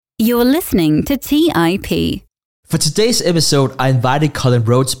You're listening to TIP. For today's episode, I invited Cullen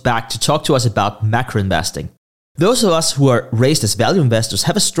Roche back to talk to us about macro investing. Those of us who are raised as value investors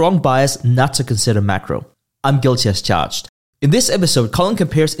have a strong bias not to consider macro. I'm guilty as charged. In this episode, Cullen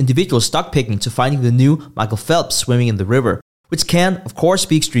compares individual stock picking to finding the new Michael Phelps swimming in the river, which can, of course,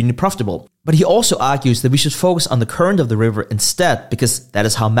 be extremely profitable. But he also argues that we should focus on the current of the river instead, because that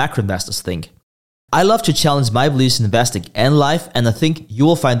is how macro investors think. I love to challenge my beliefs in investing and life, and I think you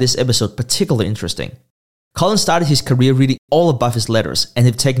will find this episode particularly interesting. Cullen started his career reading all of Buffett's letters and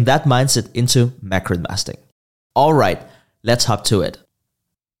have taken that mindset into macro investing. All right, let's hop to it.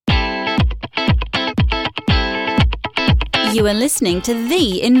 You are listening to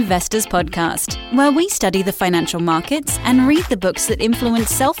The Investors Podcast, where we study the financial markets and read the books that influence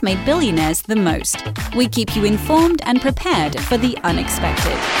self-made billionaires the most. We keep you informed and prepared for the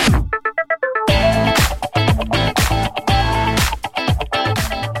unexpected.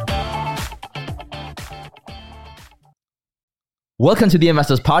 Welcome to The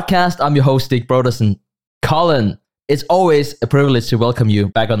Investors Podcast. I'm your host, Dick Brodersen. Cullen, it's always a privilege to welcome you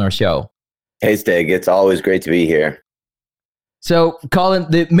back on our show. Hey, Stig. It's always great to be here. So, Cullen,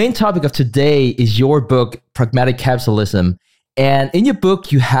 the main topic of today is your book, Pragmatic Capitalism. And in your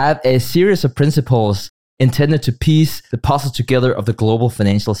book, you have a series of principles intended to piece the puzzle together of the global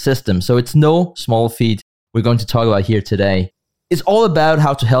financial system. So it's no small feat we're going to talk about here today. It's all about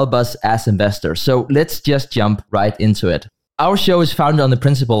how to help us as investors. So let's just jump right into it. Our show is founded on the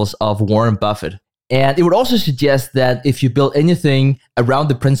principles of Warren Buffett. And it would also suggest that if you build anything around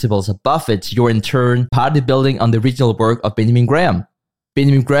the principles of Buffett, you're in turn partly building on the original work of Benjamin Graham.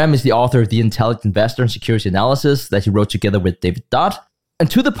 Benjamin Graham is the author of The Intelligent Investor and Security Analysis that he wrote together with David Dodd. And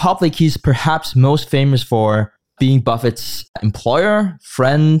to the public, he's perhaps most famous for being Buffett's employer,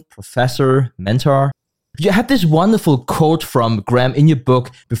 friend, professor, mentor. You have this wonderful quote from Graham in your book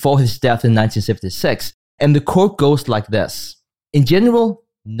before his death in 1976. And the quote goes like this: "In general,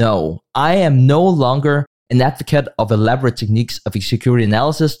 no, I am no longer an advocate of elaborate techniques of security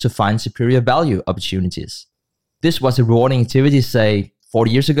analysis to find superior value opportunities. This was a rewarding activity, say,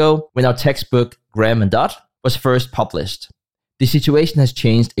 40 years ago, when our textbook, Graham and Dodd, was first published. The situation has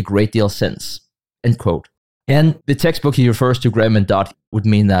changed a great deal since." End quote. And the textbook he refers to, Graham and Dodd, would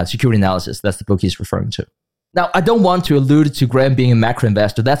mean security analysis. That's the book he's referring to. Now, I don't want to allude to Graham being a macro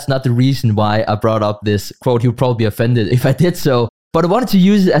investor. That's not the reason why I brought up this quote. He would probably be offended if I did so. But I wanted to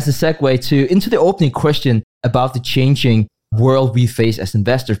use it as a segue into the opening question about the changing world we face as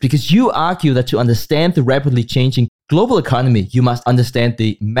investors, because you argue that to understand the rapidly changing global economy, you must understand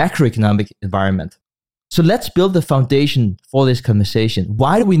the macroeconomic environment. So let's build the foundation for this conversation.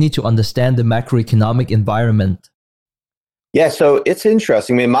 Why do we need to understand the macroeconomic environment? Yeah, so it's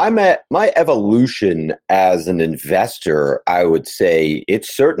interesting. I mean, my evolution as an investor, I would say it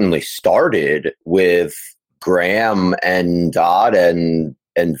certainly started with Graham and Dodd and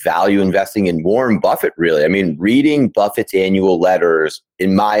value investing in Warren Buffett, really. I mean, reading Buffett's annual letters,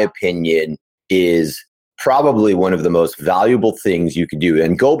 in my opinion, is probably one of the most valuable things you could do.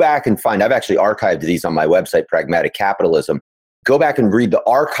 And go back and find, I've actually archived these on my website, Pragmatic Capitalism. Go back and read the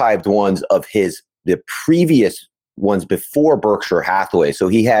archived ones of the previous ones before Berkshire Hathaway. So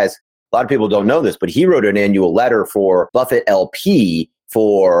he has, a lot of people don't know this, but he wrote an annual letter for Buffett LP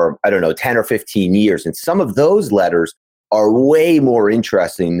for, 10 or 15 years. And some of those letters are way more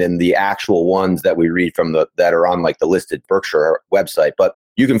interesting than the actual ones that we read from that are on like the listed Berkshire website. But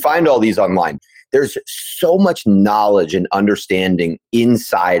you can find all these online. There's so much knowledge and understanding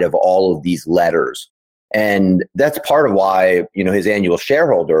inside of all of these letters. And that's part of why, his annual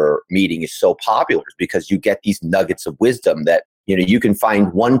shareholder meeting is so popular, because you get these nuggets of wisdom that, you can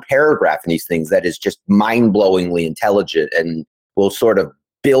find one paragraph in these things that is just mind-blowingly intelligent and will sort of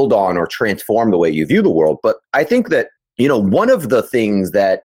build on or transform the way you view the world. But I think that, one of the things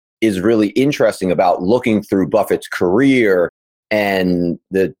that is really interesting about looking through Buffett's career and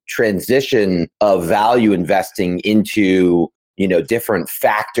the transition of value investing into different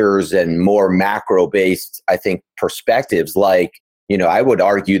factors and more macro-based, I think, perspectives. Like, I would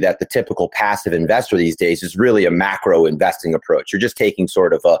argue that the typical passive investor these days is really a macro investing approach. You're just taking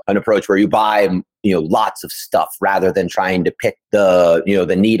sort of an approach where you buy, lots of stuff rather than trying to pick the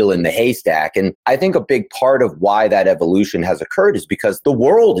needle in the haystack. And I think a big part of why that evolution has occurred is because the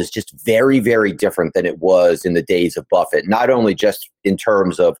world is just very, very different than it was in the days of Buffett, not only just in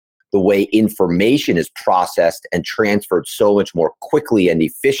terms of the way information is processed and transferred so much more quickly and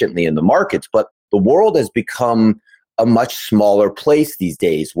efficiently in the markets, but the world has become a much smaller place these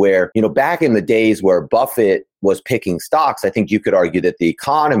days, where, back in the days where Buffett was picking stocks, I think you could argue that the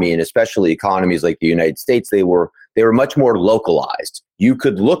economy, and especially economies like the United States, they were they were much more localized. You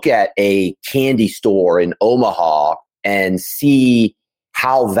could look at a candy store in Omaha and see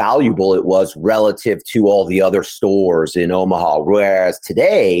how valuable it was relative to all the other stores in Omaha. Whereas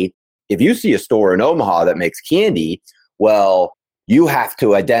today, if you see a store in Omaha that makes candy, well, you have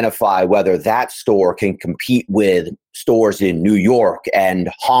to identify whether that store can compete with stores in New York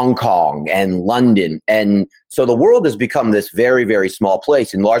and Hong Kong and London. And so the world has become this very, very small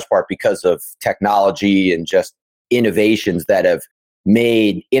place, in large part because of technology and just innovations that have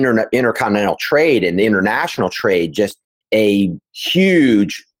made intercontinental trade and international trade just a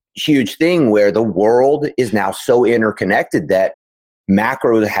huge, huge thing, where the world is now so interconnected that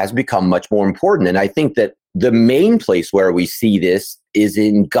macro has become much more important. And I think that the main place where we see this is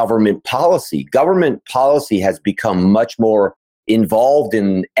in government policy. Government policy has become much more involved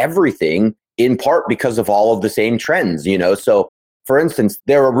in everything, in part because of all of the same trends, So, for instance,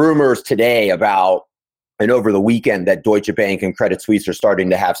 there are rumors today about, and over the weekend, that Deutsche Bank and Credit Suisse are starting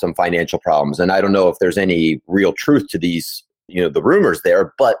to have some financial problems. And I don't know if there's any real truth to these, the rumors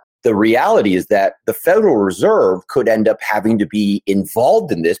there, but the reality is that the Federal Reserve could end up having to be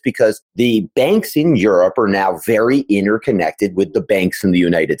involved in this, because the banks in Europe are now very interconnected with the banks in the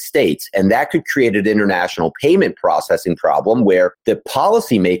United States. And that could create an international payment processing problem where the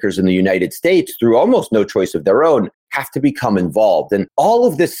policymakers in the United States, through almost no choice of their own, have to become involved. And all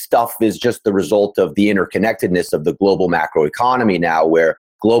of this stuff is just the result of the interconnectedness of the global macroeconomy now, where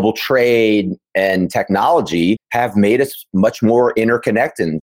global trade and technology have made us much more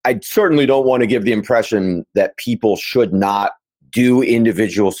interconnected. I certainly don't want to give the impression that people should not do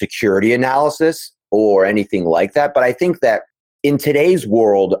individual security analysis or anything like that. But I think that in today's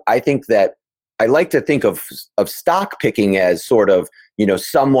world, I think that I like to think of stock picking as sort of,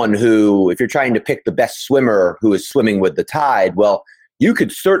 someone who, if you're trying to pick the best swimmer who is swimming with the tide, well, you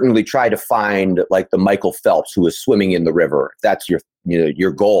could certainly try to find like the Michael Phelps who is swimming in the river. If that's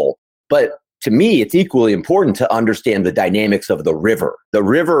your goal. But to me, it's equally important to understand the dynamics of the river. The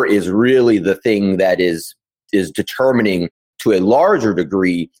river is really the thing that is determining to a larger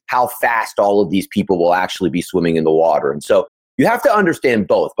degree how fast all of these people will actually be swimming in the water. And so you have to understand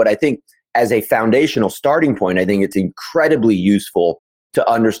both. But I think as a foundational starting point, I think it's incredibly useful to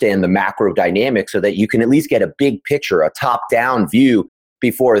understand the macro dynamics so that you can at least get a big picture, a top-down view,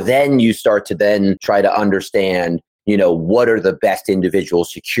 before then you start to then try to understand what are the best individual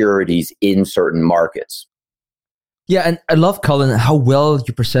securities in certain markets. Yeah, and I love, Cullen, how well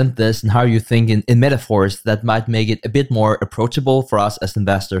you present this and how you think in metaphors that might make it a bit more approachable for us as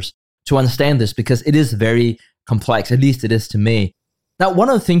investors to understand this, because it is very complex, at least it is to me. Now, one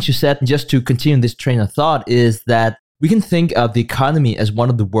of the things you said, just to continue this train of thought, is that we can think of the economy as one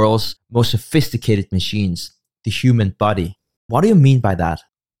of the world's most sophisticated machines, the human body. What do you mean by that?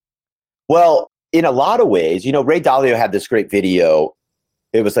 Well, in a lot of ways, Ray Dalio had this great video.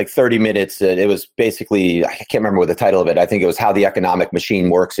 It was like 30 minutes. And it was basically, I can't remember what the title of it. I think it was How the Economic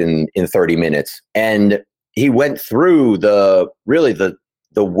Machine Works in 30 Minutes. And he went through the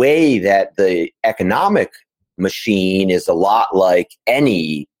way that the economic machine is a lot like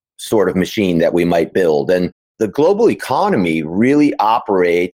any sort of machine that we might build. And the global economy really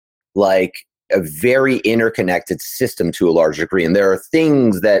operates like a very interconnected system to a large degree. And there are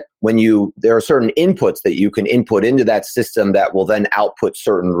things that there are certain inputs that you can input into that system that will then output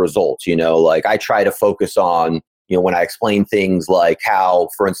certain results. Like I try to focus on, when I explain things like how,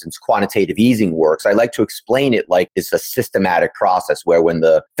 for instance, quantitative easing works, I like to explain it like it's a systematic process where when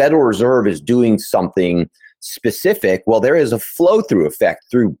the Federal Reserve is doing something specific, well, there is a flow-through effect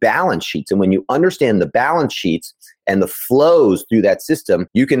through balance sheets. And when you understand the balance sheets and the flows through that system,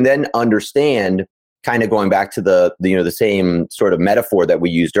 you can then understand, kind of going back to the same sort of metaphor that we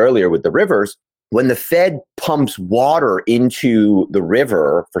used earlier with the rivers, when the Fed pumps water into the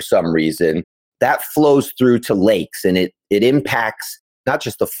river for some reason, that flows through to lakes, and it impacts not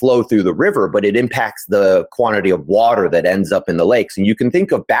just the flow through the river, but it impacts the quantity of water that ends up in the lakes. And you can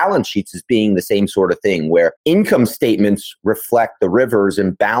think of balance sheets as being the same sort of thing, where income statements reflect the rivers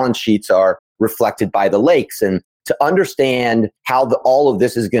and balance sheets are reflected by the lakes. And to understand how all of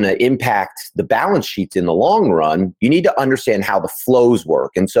this is going to impact the balance sheets in the long run, you need to understand how the flows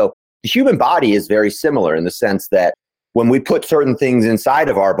work. And so the human body is very similar in the sense that when we put certain things inside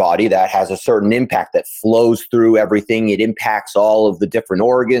of our body, that has a certain impact that flows through everything. It impacts all of the different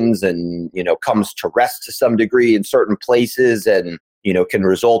organs and, comes to rest to some degree in certain places and, can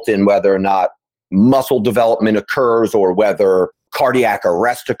result in whether or not muscle development occurs or whether cardiac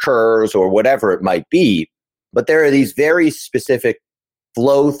arrest occurs or whatever it might be. But there are these very specific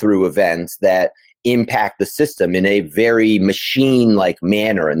flow through events that impact the system in a very machine-like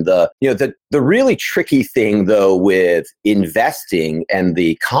manner. And the really tricky thing, though, with investing and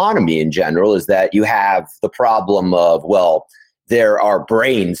the economy in general is that you have the problem of, well, there are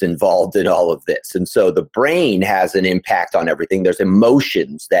brains involved in all of this. And so the brain has an impact on everything. There's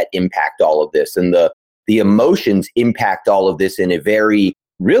emotions that impact all of this. And the emotions impact all of this in a very,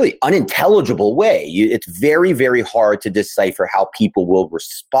 really unintelligible way. It's very, very hard to decipher how people will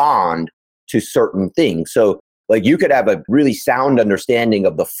respond to certain things. So like you could have a really sound understanding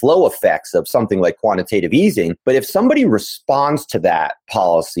of the flow effects of something like quantitative easing, but if somebody responds to that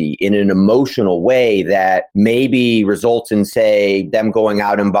policy in an emotional way that maybe results in, say, them going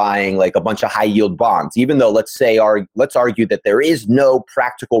out and buying like a bunch of high yield bonds, even though let's argue that there is no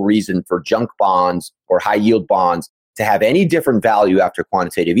practical reason for junk bonds or high yield bonds to have any different value after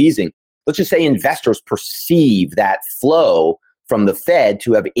quantitative easing. Let's just say investors perceive that flow from the Fed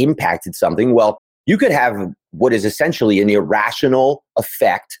to have impacted something. Well, you could have what is essentially an irrational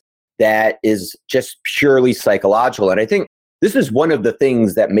effect that is just purely psychological. And I think this is one of the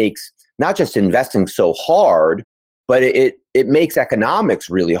things that makes not just investing so hard, but it makes economics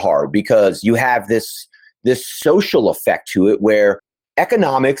really hard, because you have this social effect to it where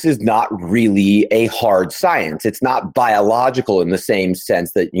economics is not really a hard science. It's not biological in the same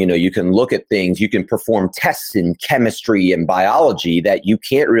sense that, you can look at things, you can perform tests in chemistry and biology that you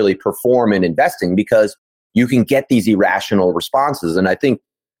can't really perform in investing, because you can get these irrational responses. And I think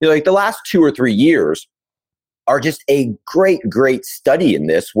like the last 2 or 3 years are just a great, great study in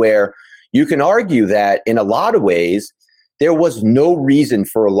this, where you can argue that in a lot of ways, there was no reason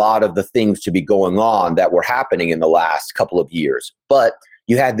for a lot of the things to be going on that were happening in the last couple of years. But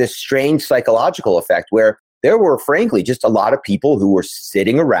you had this strange psychological effect where there were, frankly, just a lot of people who were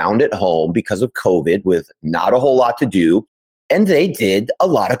sitting around at home because of COVID with not a whole lot to do. And they did a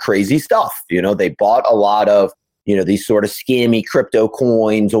lot of crazy stuff. They bought a lot of, these sort of scammy crypto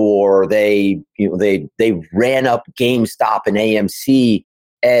coins, or they ran up GameStop and AMC.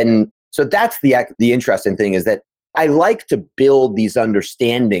 And so that's the interesting thing, is that I like to build these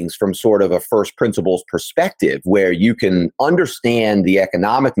understandings from sort of a first principles perspective, where you can understand the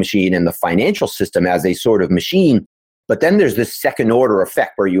economic machine and the financial system as a sort of machine. But then there's this second order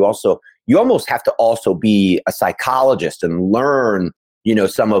effect where you almost have to also be a psychologist and learn,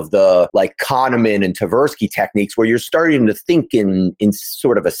 some of the like Kahneman and Tversky techniques, where you're starting to think in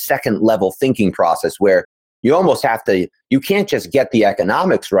sort of a second level thinking process, where you almost have to, you can't just get the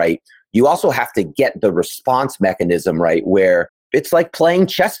economics right. You also have to get the response mechanism right, where it's like playing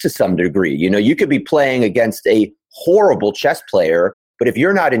chess to some degree. You could be playing against a horrible chess player, but if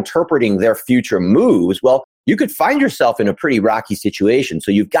you're not interpreting their future moves, well, you could find yourself in a pretty rocky situation.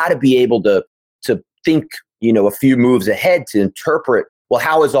 So you've got to be able to think, a few moves ahead to interpret, well,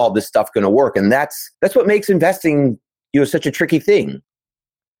 how is all this stuff going to work? And that's what makes investing, such a tricky thing.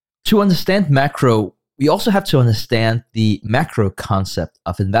 To understand macro, we also have to understand the macro concept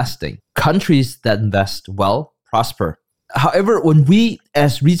of investing. Countries that invest well prosper. However, when we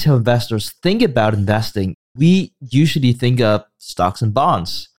as retail investors think about investing, we usually think of stocks and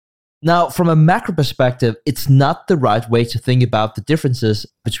bonds. Now, from a macro perspective, it's not the right way to think about the differences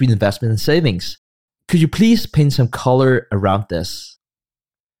between investment and savings. Could you please paint some color around this?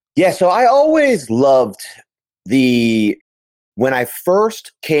 Yeah, so I always loved when I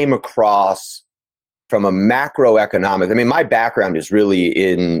first came across from a macroeconomic, my background is really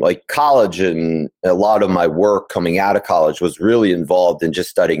in like college, and a lot of my work coming out of college was really involved in just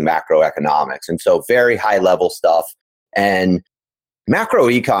studying macroeconomics. And so very high level stuff. And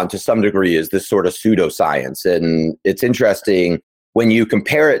macroecon to some degree is this sort of pseudoscience. And it's interesting when you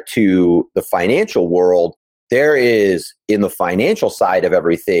compare it to the financial world, there is, in the financial side of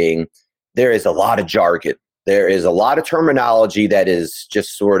everything, there is a lot of jargon. There is a lot of terminology that is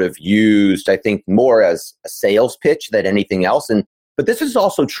just sort of used, I think, more as a sales pitch than anything else. But this is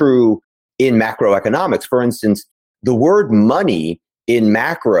also true in macroeconomics. For instance, the word money in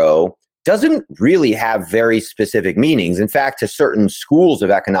macro doesn't really have very specific meanings. In fact, to certain schools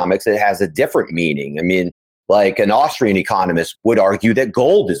of economics, it has a different meaning. Like an Austrian economist would argue that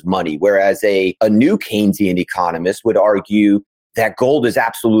gold is money, whereas a new Keynesian economist would argue that gold is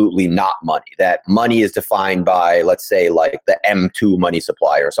absolutely not money, that money is defined by, let's say, like the M2 money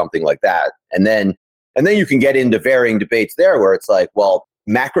supply or something like that. And then you can get into varying debates there where it's like, well,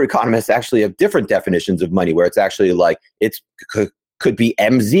 macroeconomists actually have different definitions of money, where it's actually like could be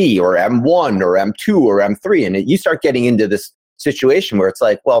MZ or M1 or M2 or M3. And you start getting into this situation where it's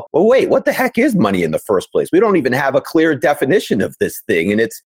like, well, wait, what the heck is money in the first place? We don't even have a clear definition of this thing. And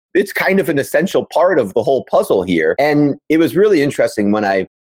it's kind of an essential part of the whole puzzle here. And it was really interesting when I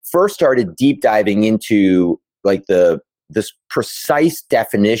first started deep diving into like this precise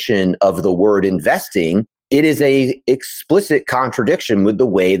definition of the word investing, it is a explicit contradiction with the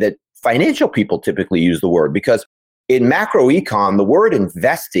way that financial people typically use the word. Because in macro econ, the word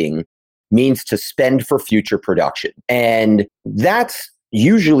investing means to spend for future production. And that's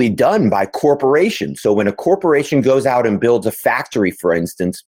usually done by corporations. So when a corporation goes out and builds a factory, for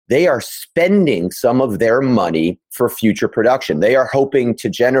instance, they are spending some of their money for future production. They are hoping to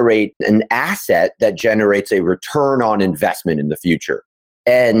generate an asset that generates a return on investment in the future.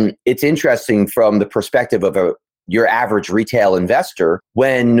 And it's interesting from the perspective of your average retail investor,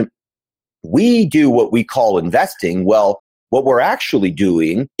 when we do what we call investing, well, what we're actually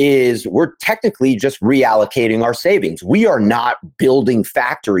doing is we're technically just reallocating our savings. We are not building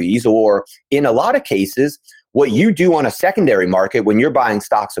factories, or in a lot of cases, what you do on a secondary market when you're buying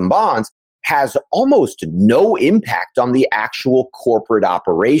stocks and bonds has almost no impact on the actual corporate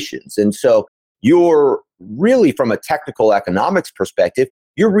operations. And so you're really, from a technical economics perspective,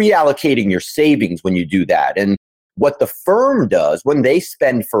 you're reallocating your savings when you do that. And what the firm does when they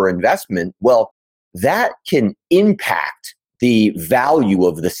spend for investment, well, that can impact the value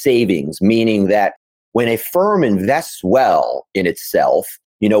of the savings, meaning that when a firm invests well in itself,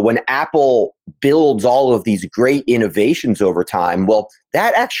 when Apple builds all of these great innovations over time, well,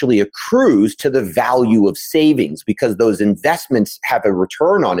 that actually accrues to the value of savings because those investments have a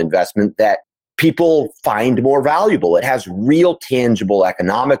return on investment that people find more valuable. It has real tangible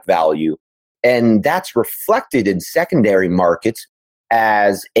economic value. And that's reflected in secondary markets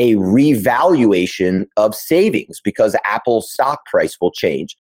as a revaluation of savings because Apple's stock price will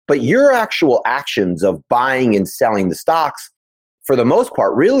change. But your actual actions of buying and selling the stocks, for the most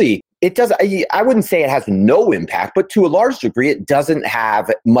part, really, it does. I wouldn't say it has no impact, but to a large degree, it doesn't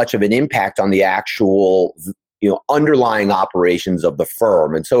have much of an impact on the actual, underlying operations of the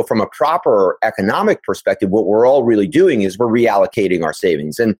firm. And so from a proper economic perspective, what we're all really doing is we're reallocating our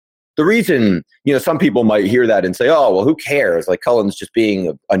savings. And the reason, some people might hear that and say, oh, well, who cares? Like Cullen's just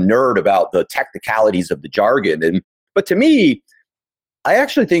being a nerd about the technicalities of the jargon. But to me, I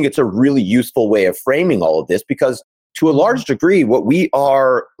actually think it's a really useful way of framing all of this because to a large degree, what we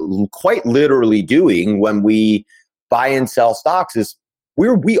are quite literally doing when we buy and sell stocks is we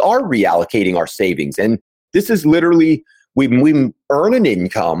are reallocating our savings. And this is literally, we earn an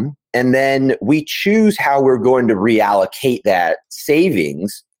income and then we choose how we're going to reallocate that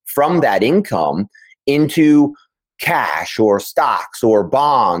savings from that income into cash or stocks or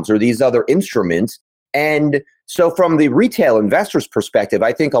bonds or these other instruments. And so from the retail investor's perspective,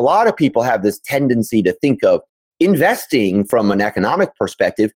 I think a lot of people have this tendency to think of investing from an economic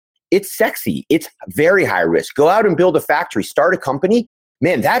perspective. It's sexy. It's very high risk. Go out and build a factory, start a company.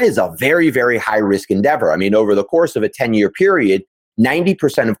 Man, that is a very, very high risk endeavor. I mean, over the course of a 10-year period,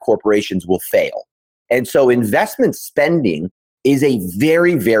 90% of corporations will fail. And so investment spending is a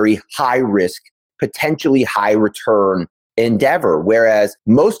very, very high risk, potentially high return endeavor. Whereas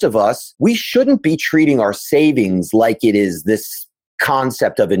most of us, we shouldn't be treating our savings like it is this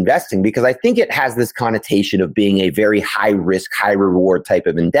concept of investing, because I think it has this connotation of being a very high risk, high reward type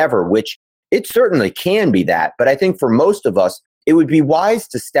of endeavor, which it certainly can be that. But I think for most of us, it would be wise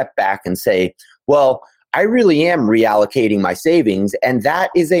to step back and say, well, I really am reallocating my savings. And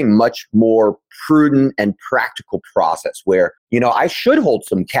that is a much more prudent and practical process where, I should hold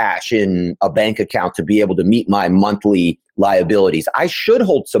some cash in a bank account to be able to meet my monthly liabilities. I should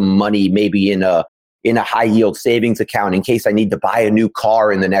hold some money maybe in a high yield savings account in case I need to buy a new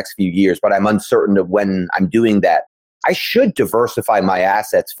car in the next few years, but I'm uncertain of when I'm doing that. I should diversify my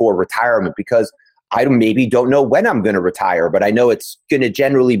assets for retirement because I maybe don't know when I'm going to retire, but I know it's going to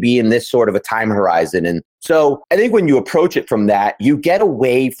generally be in this sort of a time horizon. And so I think when you approach it from that, you get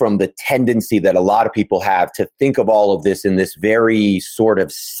away from the tendency that a lot of people have to think of all of this in this very sort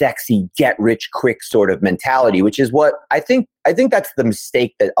of sexy, get rich quick sort of mentality, which is what I think that's the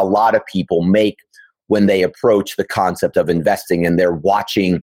mistake that a lot of people make when they approach the concept of investing and they're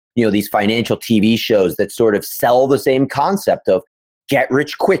watching, these financial TV shows that sort of sell the same concept of get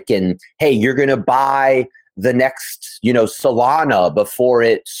rich quick and, hey, you're going to buy the next, Solana before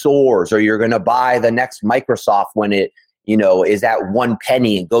it soars, or you're going to buy the next Microsoft when it, is at 1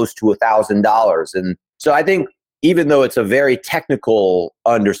 penny and goes to $1,000. And so I think even though it's a very technical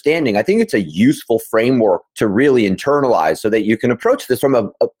understanding, I think it's a useful framework to really internalize so that you can approach this from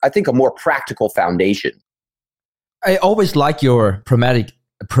a more practical foundation. I always like your pragmatic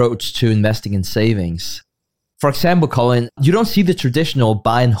approach to investing in savings. For example, Cullen, you don't see the traditional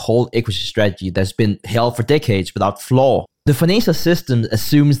buy and hold equity strategy that's been held for decades without flaw. The financial system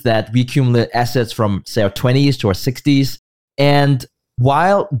assumes that we accumulate assets from, say, our 20s to our 60s, and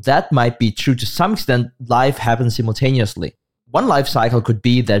While that might be true to some extent, life happens simultaneously. One life cycle could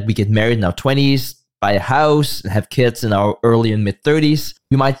be that we get married in our 20s, buy a house, and have kids in our early and mid 30s.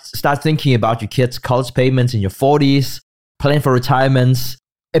 You might start thinking about your kids' college payments in your 40s, plan for retirements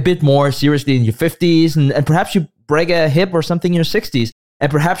a bit more seriously in your 50s, and perhaps you break a hip or something in your 60s.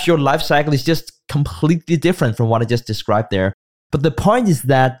 And perhaps your life cycle is just completely different from what I just described there. But the point is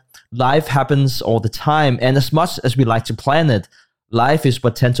that life happens all the time. And as much as we like to plan it, life is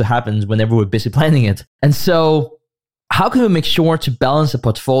what tends to happen whenever we're busy planning it. And so how can we make sure to balance the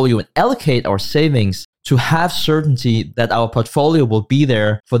portfolio and allocate our savings to have certainty that our portfolio will be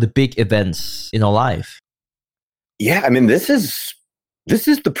there for the big events in our life? Yeah, I mean, this is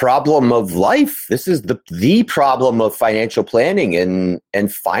the problem of life. This is the problem of financial planning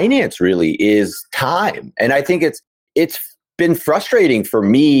and finance really is time. And I think it's been frustrating for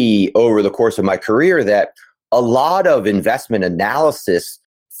me over the course of my career that a lot of investment analysis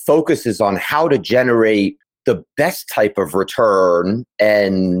focuses on how to generate the best type of return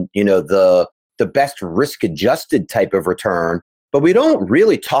and, the best risk adjusted type of return, but we don't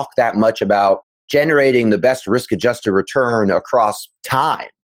really talk that much about generating the best risk-adjusted return across time.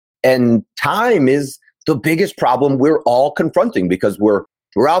 And time is the biggest problem we're all confronting because we're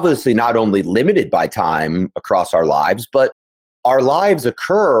obviously not only limited by time across our lives, but our lives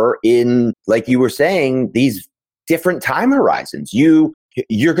occur in, like you were saying, these different time horizons.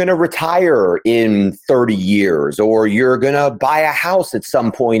 You're going to retire in 30 years, or you're going to buy a house at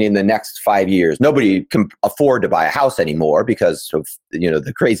some point in the next 5 years. Nobody can afford to buy a house anymore because of,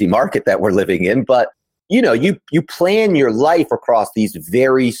 the crazy market that we're living in. But, you plan your life across these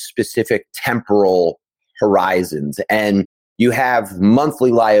very specific temporal horizons, and you have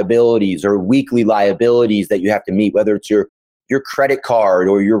monthly liabilities or weekly liabilities that you have to meet, whether it's your credit card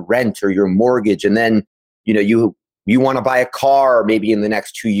or your rent or your mortgage. And then, you want to buy a car maybe in the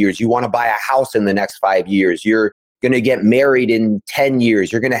next 2 years. You want to buy a house in the next 5 years. You're going to get married in 10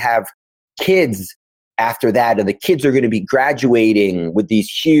 years. You're going to have kids after that. And the kids are going to be graduating with these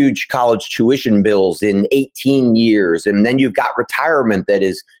huge college tuition bills in 18 years. And then you've got retirement that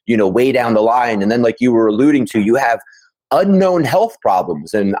is, way down the line. And then, like you were alluding to, you have unknown health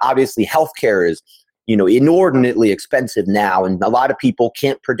problems. And obviously healthcare is, inordinately expensive now. And a lot of people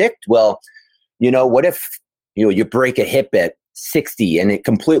can't predict, well, what if you break a hip at 60 and it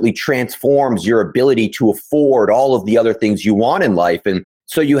completely transforms your ability to afford all of the other things you want in life. And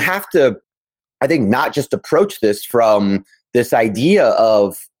so you have to, I think, not just approach this from this idea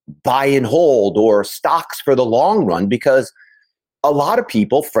of buy and hold or stocks for the long run, because a lot of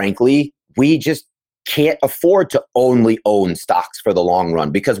people, frankly, we just can't afford to only own stocks for the long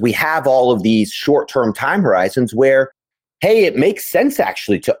run because we have all of these short-term time horizons where, hey, it makes sense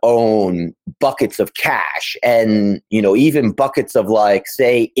actually to own buckets of cash and, even buckets of, like,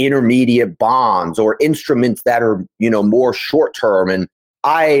 say, intermediate bonds or instruments that are, more short term. And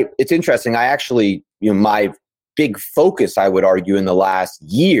it's interesting. I actually, my big focus, I would argue, in the last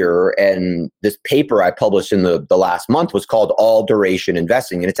year, and this paper I published in the last month was called All Duration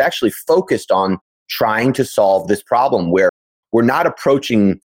Investing. And it's actually focused on trying to solve this problem where we're not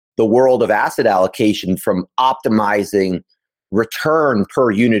approaching the world of asset allocation from optimizing return per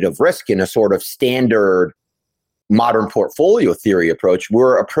unit of risk in a sort of standard modern portfolio theory approach.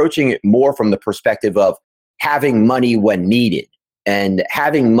 We're approaching it more from the perspective of having money when needed and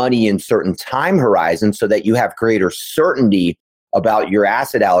having money in certain time horizons so that you have greater certainty about your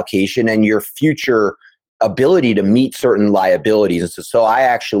asset allocation and your future ability to meet certain liabilities. And so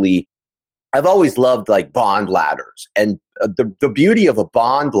I've always loved, like, bond ladders. And the beauty of a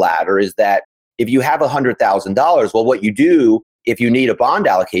bond ladder is that if you have $100,000, well, what you do if you need a bond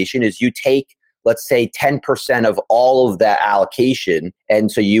allocation is you take, let's say, 10% of all of that allocation.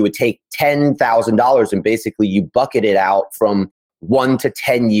 And so you would take $10,000 and basically you bucket it out from 1 to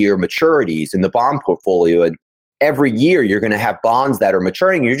 10 year maturities in the bond portfolio. And every year you're going to have bonds that are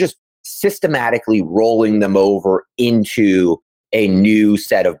maturing. You're just systematically rolling them over into a new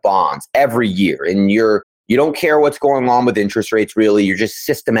set of bonds every year. And you don't care what's going on with interest rates, really. You're just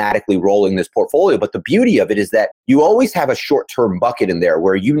systematically rolling this portfolio. But the beauty of it is that you always have a short-term bucket in there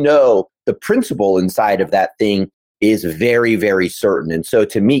where the principal inside of that thing is very, very certain. And so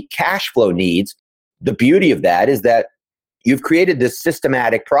to meet cash flow needs, the beauty of that is that you've created this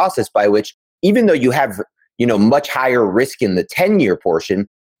systematic process by which, even though you have, much higher risk in the 10-year portion,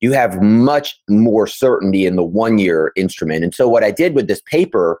 you have much more certainty in the 1-year instrument. And so what I did with this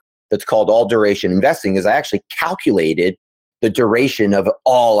paper that's called All Duration Investing is I actually calculated the duration of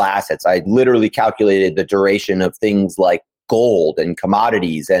all assets. I literally calculated the duration of things like gold and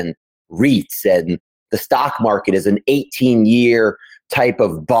commodities and REITs, and the stock market is an 18-year type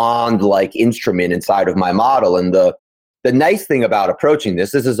of bond-like instrument inside of my model. And the nice thing about approaching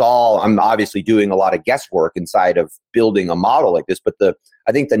this is all, I'm obviously doing a lot of guesswork inside of building a model like this, but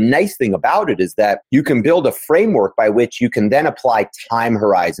I think the nice thing about it is that you can build a framework by which you can then apply time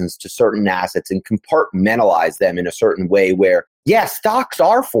horizons to certain assets and compartmentalize them in a certain way where, yeah, stocks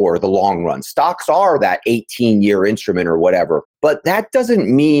are for the long run. Stocks are that 18-year instrument or whatever. But that doesn't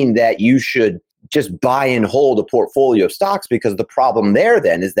mean that you should just buy and hold a portfolio of stocks, because the problem there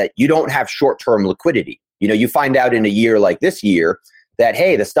then is that you don't have short-term liquidity. You know, you find out in a year like this year that,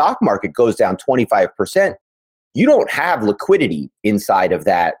 hey, the stock market goes down 25%. You don't have liquidity inside of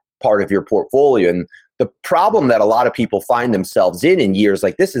that part of your portfolio. And the problem that a lot of people find themselves in years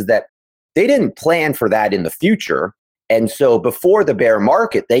like this is that they didn't plan for that in the future. And so before the bear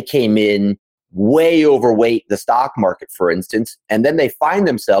market, they came in way overweight the stock market, for instance, and then they find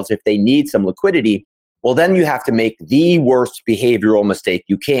themselves, if they need some liquidity, well, then you have to make the worst behavioral mistake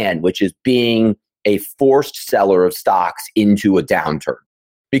you can, which is being a forced seller of stocks into a downturn,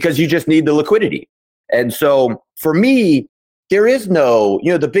 because you just need the liquidity. And so for me, there is no,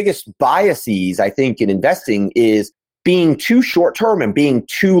 the biggest biases, I think, in investing is being too short-term and being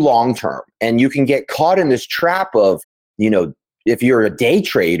too long-term. And you can get caught in this trap of, if you're a day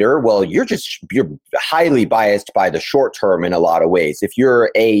trader, well, you're highly biased by the short term in a lot of ways. If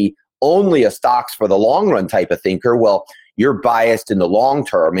you're only a stocks for the long run type of thinker, well, you're biased in the long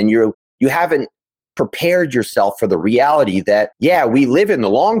term, and you haven't prepared yourself for the reality that, yeah, we live in the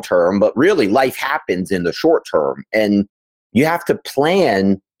long term, but really life happens in the short term. And you have to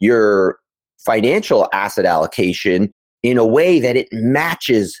plan your financial asset allocation in a way that it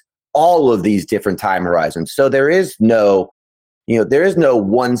matches all of these different time horizons. So there is no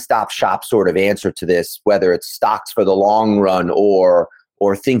one-stop shop sort of answer to this, whether it's stocks for the long run or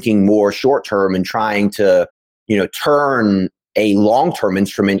thinking more short-term and trying to, turn a long-term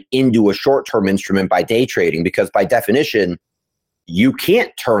instrument into a short-term instrument by day trading, because by definition, you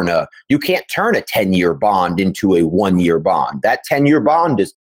can't turn a 10-year bond into a 1-year bond. That 10-year bond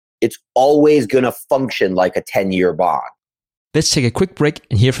it's always going to function like a 10-year bond. Let's take a quick break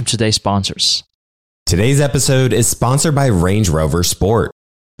and hear from today's sponsors. Today's episode is sponsored by Range Rover Sport.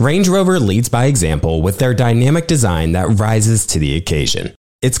 Range Rover leads by example with their dynamic design that rises to the occasion.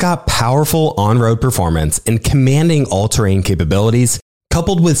 It's got powerful on-road performance and commanding all-terrain capabilities,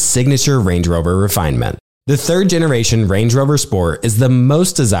 coupled with signature Range Rover refinement. The third-generation Range Rover Sport is the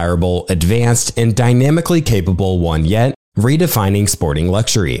most desirable, advanced, and dynamically capable one yet, redefining sporting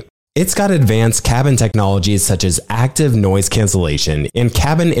luxury. It's got advanced cabin technologies such as active noise cancellation and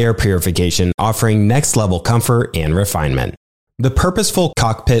cabin air purification, offering next-level comfort and refinement. The purposeful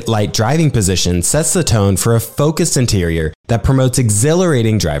cockpit-like driving position sets the tone for a focused interior that promotes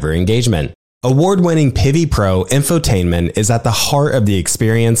exhilarating driver engagement. Award-winning Pivi Pro infotainment is at the heart of the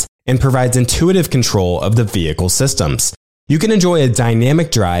experience and provides intuitive control of the vehicle systems. You can enjoy a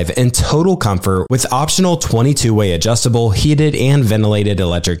dynamic drive and total comfort with optional 22-way adjustable, heated and ventilated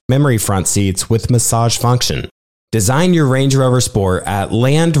electric memory front seats with massage function. Design your Range Rover Sport at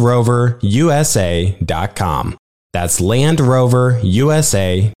LandRoverUSA.com. That's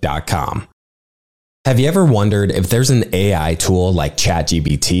LandRoverUSA.com. Have you ever wondered if there's an AI tool like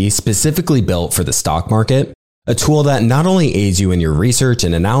ChatGPT specifically built for the stock market? A tool that not only aids you in your research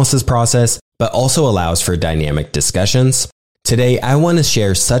and analysis process, but also allows for dynamic discussions? Today, I want to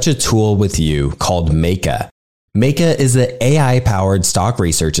share such a tool with you called Meka. Meka is the AI-powered stock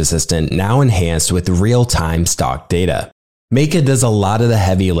research assistant now enhanced with real-time stock data. Meka does a lot of the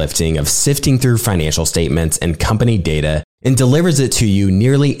heavy lifting of sifting through financial statements and company data and delivers it to you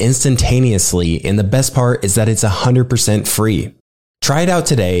nearly instantaneously, and the best part is that it's 100% free. Try it out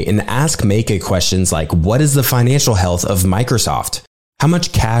today and ask Meka questions like, what is the financial health of Microsoft? How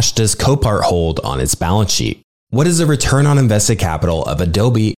much cash does Copart hold on its balance sheet? What is the return on invested capital of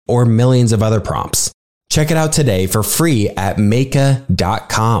Adobe, or millions of other prompts? Check it out today for free at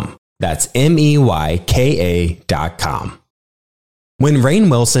Meka.com. That's MEYKA.com. When Rainn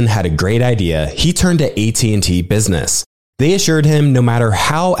Wilson had a great idea, he turned to AT&T Business. They assured him no matter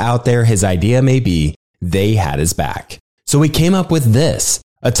how out there his idea may be, they had his back. So he came up with this,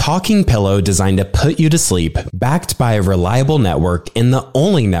 a talking pillow designed to put you to sleep, backed by a reliable network and the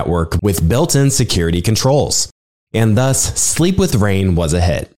only network with built-in security controls. And thus, Sleep with Rainn was a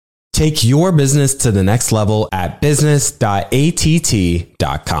hit. Take your business to the next level at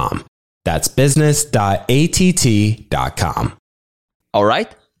business.att.com. That's business.att.com. All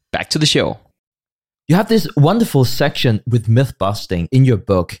right, back to the show. You have this wonderful section with myth busting in your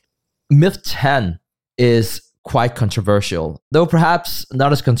book. Myth 10 is quite controversial, though perhaps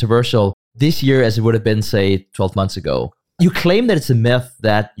not as controversial this year as it would have been, say, 12 months ago. You claim that it's a myth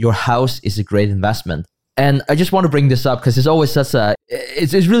that your house is a great investment. And I just want to bring this up because it's always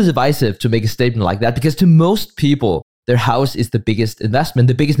it's really divisive to make a statement like that, because to most people, their house is the biggest investment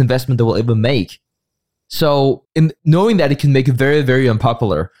they will ever make. So in knowing that it can make it very, very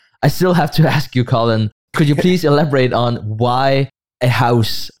unpopular, I still have to ask you, Cullen, could you please elaborate on why a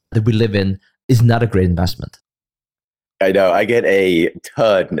house that we live in is not a great investment? I know I get a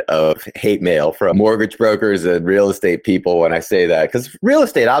ton of hate mail from mortgage brokers and real estate people when I say that, because real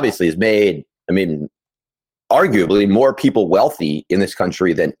estate obviously has made, arguably more people wealthy in this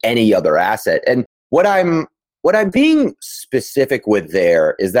country than any other asset. And what I'm being specific with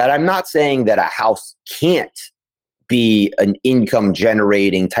there is that I'm not saying that a house can't be an income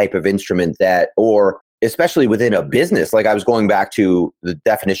generating type of instrument or especially within a business. Like I was going back to the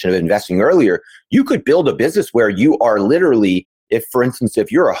definition of investing earlier, you could build a business where you are literally, for instance,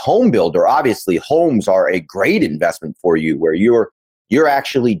 if you're a home builder, obviously homes are a great investment for you, where you're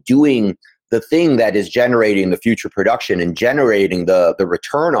actually doing the thing that is generating the future production and generating the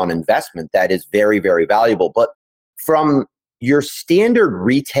return on investment that is very, very valuable. But from your standard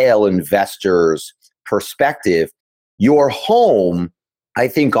retail investor's perspective, your home, I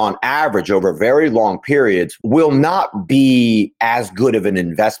think on average over very long periods, will not be as good of an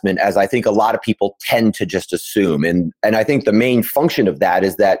investment as I think a lot of people tend to just assume. And I think the main function of that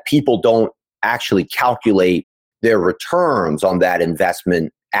is that people don't actually calculate their returns on that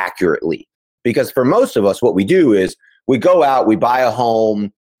investment accurately. Because for most of us, what we do is we go out, we buy a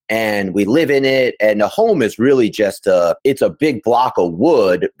home, and we live in it. And a home is really just it's a big block of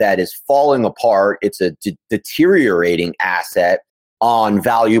wood that is falling apart. It's a deteriorating asset on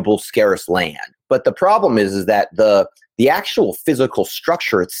valuable, scarce land. But the problem is that the actual physical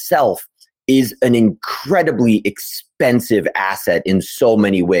structure itself is an incredibly expensive asset in so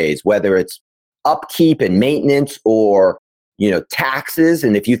many ways, whether it's upkeep and maintenance or taxes.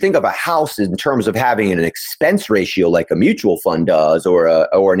 And if you think of a house in terms of having an expense ratio like a mutual fund does or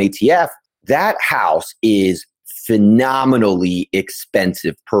an ETF, that house is phenomenally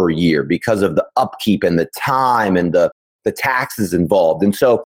expensive per year because of the upkeep and the time and the taxes involved. And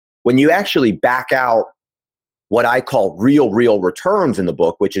so when you actually back out what I call real returns in the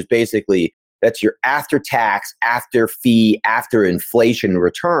book, which is basically that's your after tax, after fee, after inflation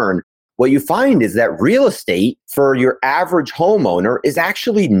return, what you find is that real estate for your average homeowner is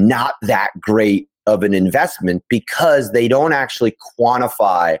actually not that great of an investment because they don't actually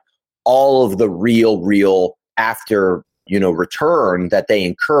quantify all of the real after return that they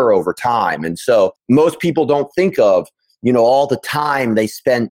incur over time. And so most people don't think of all the time they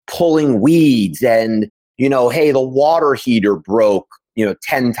spent pulling weeds and hey, the water heater broke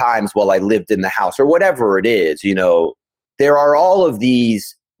 10 times while I lived in the house or whatever it is. There are all of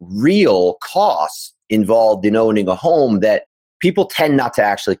these real costs involved in owning a home that people tend not to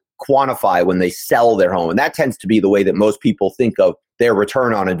actually quantify when they sell their home. And that tends to be the way that most people think of their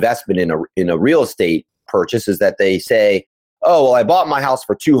return on investment in a real estate purchase, is that they say, oh, well, I bought my house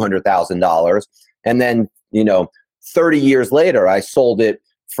for $200,000. And then, 30 years later, I sold it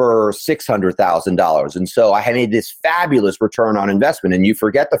for $600,000. And so I had made this fabulous return on investment. And you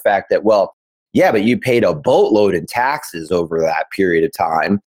forget the fact that, well, yeah, but you paid a boatload in taxes over that period of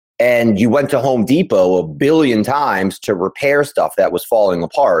time. And you went to Home Depot 1 billion times to repair stuff that was falling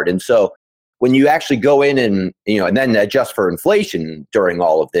apart. And so when you actually go in and then adjust for inflation during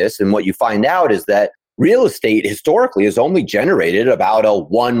all of this, and what you find out is that real estate historically has only generated about a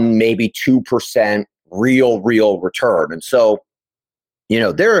 1, maybe 2% real return. And so,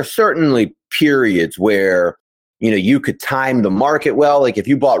 there are certainly periods where, you could time the market well. Like if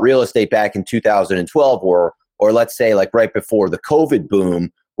you bought real estate back in 2012 or let's say like right before the COVID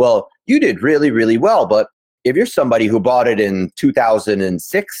boom, well, you did really well. But if you're somebody who bought it in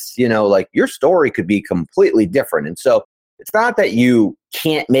 2006, like your story could be completely different. And so it's not that you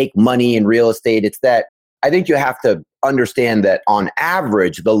can't make money in real estate. It's that I think you have to understand that on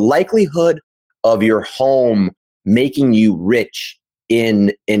average, the likelihood of your home making you rich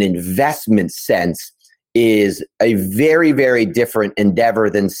in an investment sense is a very, very different endeavor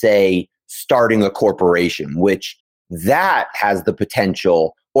than, say, starting a corporation, which that has the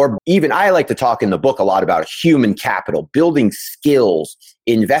potential, or even I like to talk in the book a lot about human capital, building skills,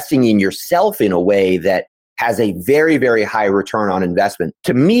 investing in yourself in a way that has a very, very high return on investment.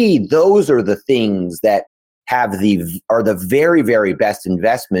 To me, those are the things that are the very, very best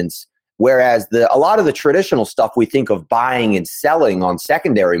investments. Whereas a lot of the traditional stuff we think of buying and selling on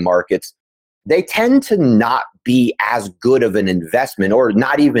secondary markets, they tend to not be as good of an investment, or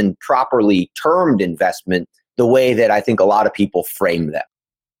not even properly termed investment, the way that I think a lot of people frame them.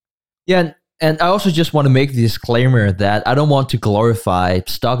 Yeah, And I also just want to make the disclaimer that I don't want to glorify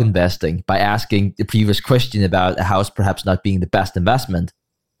stock investing by asking the previous question about a house perhaps not being the best investment.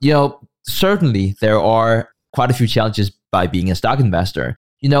 Certainly there are quite a few challenges by being a stock investor.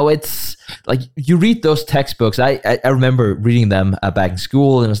 It's like you read those textbooks. I remember reading them back in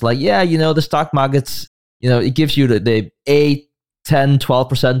school, and it's like, the stock markets, it gives you the 8, 10,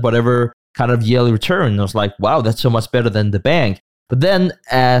 12%, whatever kind of yearly return. And I was like, wow, that's so much better than the bank. But then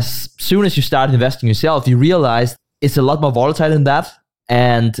as soon as you start investing yourself, you realize it's a lot more volatile than that.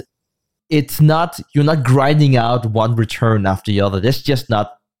 And you're not grinding out one return after the other. That's just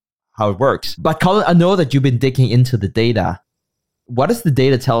not how it works. But Cullen, I know that you've been digging into the data. What does the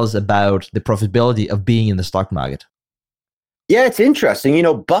data tell us about the profitability of being in the stock market? Yeah, it's interesting.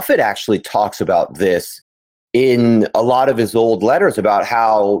 Buffett actually talks about this in a lot of his old letters about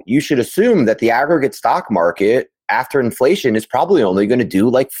how you should assume that the aggregate stock market after inflation is probably only going to do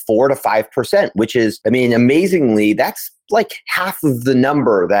like 4 to 5%, which is, amazingly, that's like half of the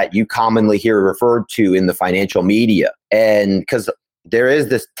number that you commonly hear referred to in the financial media. And because there is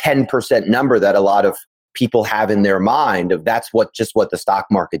this 10% number that a lot of people have in their mind of that's what the stock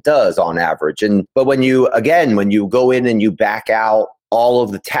market does on average. But when you go in and you back out all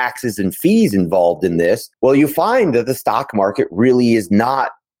of the taxes and fees involved in this, well, you find that the stock market really is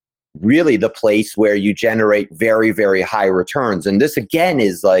not really the place where you generate very, very high returns. And this again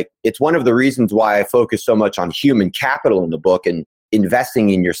is it's one of the reasons why I focus so much on human capital in the book and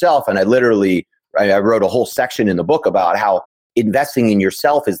investing in yourself. And I wrote a whole section in the book about how investing in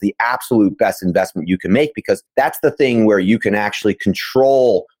yourself is the absolute best investment you can make, because that's the thing where you can actually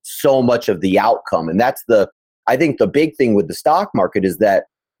control so much of the outcome. And I think the big thing with the stock market is that,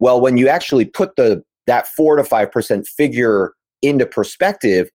 well, when you actually put that 4 to 5% figure into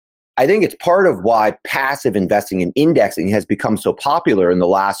perspective, I think it's part of why passive investing and indexing has become so popular in the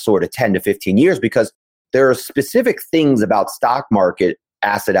last sort of 10 to 15 years, because there are specific things about stock market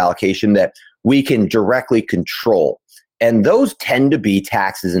asset allocation that we can directly control. And those tend to be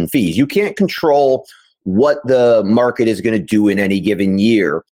taxes and fees. You can't control what the market is going to do in any given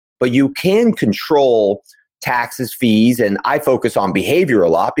year, but you can control taxes, fees, and I focus on behavior a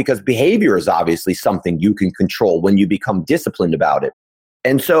lot because behavior is obviously something you can control when you become disciplined about it.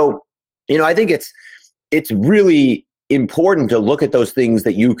 And so, I think it's really important to look at those things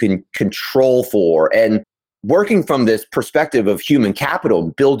that you can control for. And working from this perspective of human capital,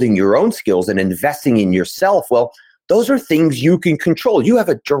 building your own skills and investing in yourself, well, those are things you can control. You have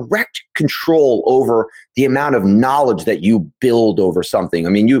a direct control over the amount of knowledge that you build over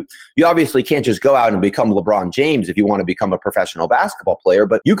something. You obviously can't just go out and become LeBron James if you want to become a professional basketball player,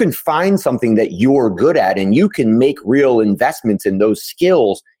 but you can find something that you're good at and you can make real investments in those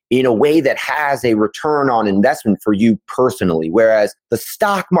skills in a way that has a return on investment for you personally. Whereas the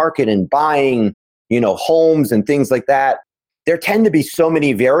stock market and buying, homes and things like that, there tend to be so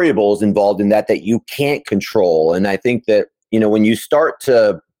many variables involved in that you can't control. And I think that, when you start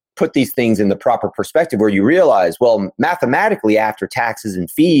to put these things in the proper perspective where you realize, well, mathematically after taxes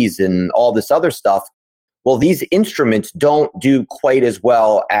and fees and all this other stuff, well, these instruments don't do quite as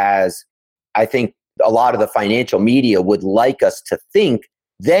well as I think a lot of the financial media would like us to think.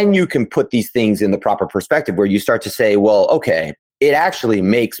 Then you can put these things in the proper perspective where you start to say, well, okay, it actually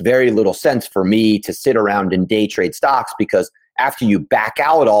makes very little sense for me to sit around and day trade stocks, because after you back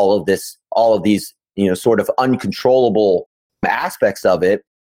out all of these, sort of uncontrollable aspects of it,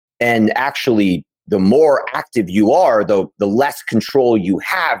 and actually the more active you are, the less control you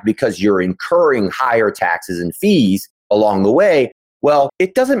have because you're incurring higher taxes and fees along the way. Well,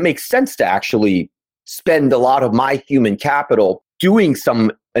 it doesn't make sense to actually spend a lot of my human capital doing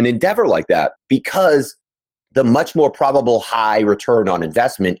an endeavor like that, because the much more probable high return on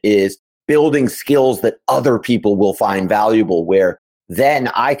investment is building skills that other people will find valuable, where then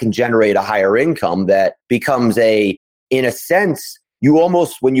I can generate a higher income that becomes in a sense,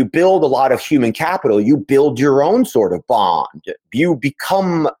 when you build a lot of human capital, you build your own sort of bond. You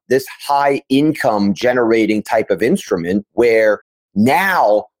become this high income generating type of instrument where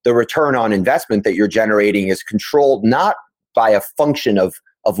now the return on investment that you're generating is controlled not by a function of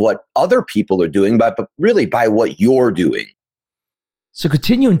what other people are doing, but really by what you're doing. So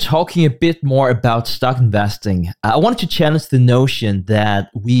continuing talking a bit more about stock investing, I wanted to challenge the notion that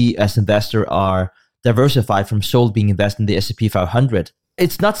we as investors are diversified from solely being invested in the S&P 500.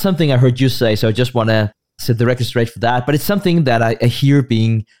 It's not something I heard you say, so I just want to set the record straight for that, but it's something that I hear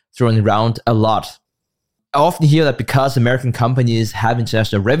being thrown around a lot. I often hear that because American companies have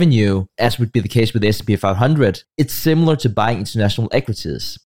international revenue, as would be the case with the S&P 500, it's similar to buying international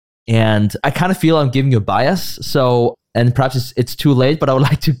equities. And I kind of feel I'm giving you a bias. So, and perhaps it's too late, but I would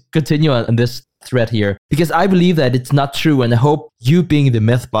like to continue on this thread here because I believe that it's not true. And I hope you being the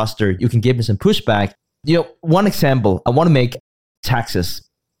myth buster, you can give me some pushback. One example, I want to make taxes.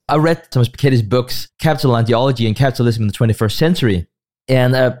 I read Thomas Piketty's books, Capital Ideology and Capitalism in the 21st Century.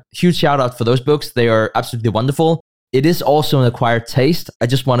 And a huge shout out for those books. They are absolutely wonderful. It is also an acquired taste. I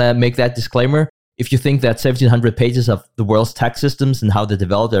just want to make that disclaimer. If you think that 1,700 pages of the world's tax systems and how they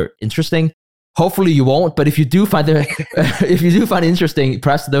developed are interesting, hopefully you won't. But if you do find it interesting,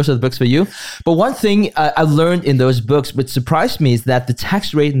 perhaps those are the books for you. But one thing I learned in those books, which surprised me, is that the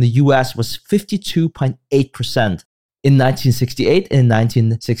tax rate in the US was 52.8% in 1968 and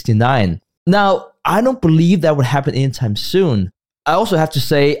 1969. Now, I don't believe that would happen anytime soon. I also have to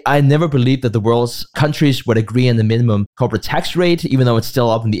say, I never believed that the world's countries would agree on the minimum corporate tax rate, even though it's still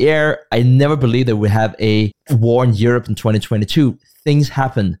up in the air. I never believed that we'd have a war in Europe in 2022. Things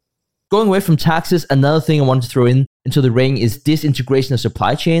happen. Going away from taxes, another thing I wanted to throw into the ring is disintegration of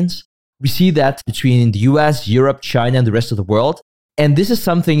supply chains. We see that between the US, Europe, China, and the rest of the world. And this is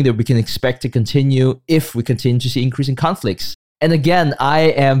something that we can expect to continue if we continue to see increasing conflicts. And again, I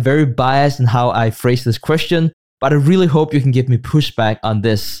am very biased in how I phrase this question, but I really hope you can give me pushback on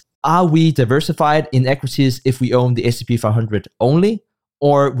this. Are we diversified in equities if we own the S&P 500 only,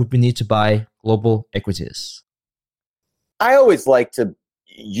 or would we need to buy global equities? I always like to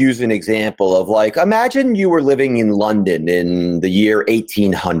use an example of imagine you were living in London in the year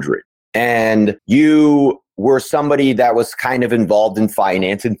 1800 and you were somebody that was kind of involved in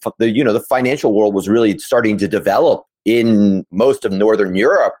finance, and the financial world was really starting to develop in most of Northern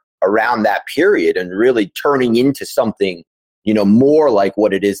Europe around that period and really turning into something, more like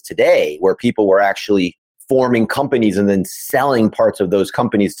what it is today, where people were actually forming companies and then selling parts of those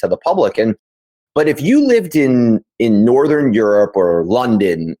companies to the public. But if you lived in Northern Europe or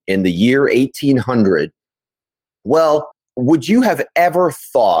London in the year 1800, well, would you have ever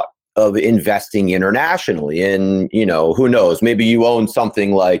thought of investing internationally? And, who knows, maybe you own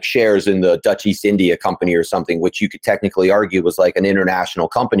something like shares in the Dutch East India Company or something, which you could technically argue was like an international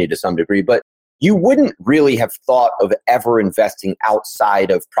company to some degree, but you wouldn't really have thought of ever investing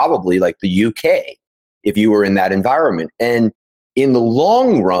outside of probably like the UK if you were in that environment. And in the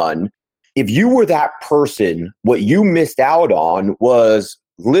long run, if you were that person, what you missed out on was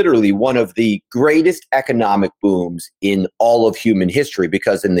literally one of the greatest economic booms in all of human history,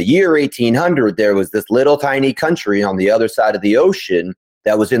 because in the year 1800, there was this little tiny country on the other side of the ocean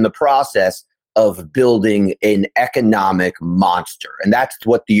that was in the process of building an economic monster. And that's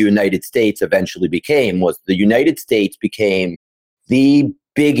what the United States eventually became. Was the United States became the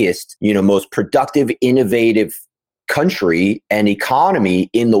biggest, most productive, innovative country and economy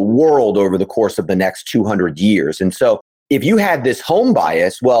in the world over the course of the next 200 years. And so if you had this home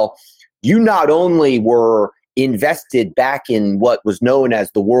bias, well, you not only were invested back in what was known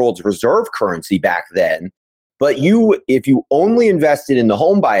as the world's reserve currency back then, but if you only invested in the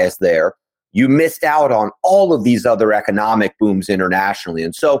home bias there, you missed out on all of these other economic booms internationally.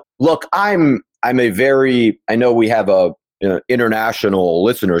 And so, look, I know we have a international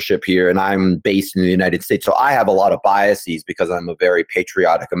listenership here, and I'm based in the United States, so I have a lot of biases because I'm a very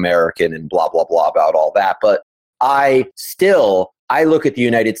patriotic American and blah, blah, blah about all that. But I look at the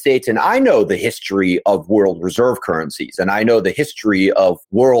United States and I know the history of world reserve currencies, and I know the history of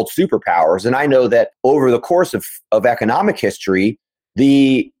world superpowers. And I know that over the course of economic history,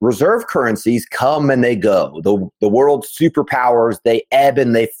 the reserve currencies come and they go. The world superpowers, they ebb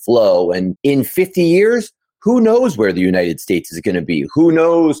and they flow. And in 50 years, who knows where the United States is going to be? Who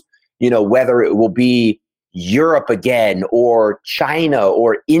knows, whether it will be Europe again or China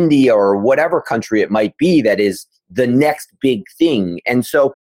or India or whatever country it might be that is the next big thing. And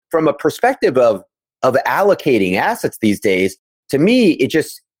so from a perspective of allocating assets these days, to me,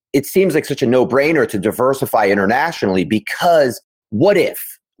 it seems like such a no-brainer to diversify internationally, because what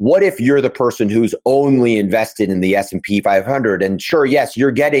if you're the person who's only invested in the S&P 500? And sure, yes,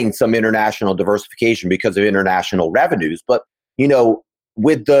 you're getting some international diversification because of international revenues. But,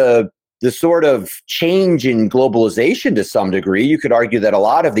 with the sort of change in globalization to some degree, you could argue that a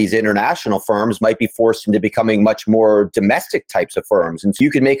lot of these international firms might be forced into becoming much more domestic types of firms. And so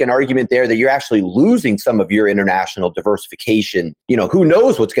you could make an argument there that you're actually losing some of your international diversification. Who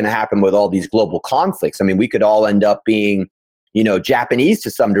knows what's going to happen with all these global conflicts? I mean, we could all end up being Japanese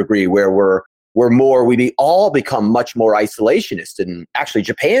to some degree, where we all become much more isolationist. And actually,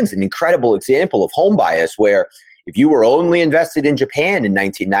 Japan's an incredible example of home bias, where if you were only invested in Japan in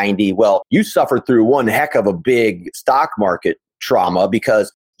 1990, well, you suffered through one heck of a big stock market trauma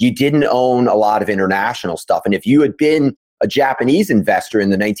because you didn't own a lot of international stuff. And if you had been a Japanese investor in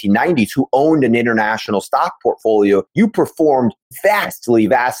the 1990s who owned an international stock portfolio, you performed vastly,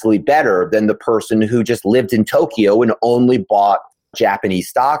 vastly better than the person who just lived in Tokyo and only bought Japanese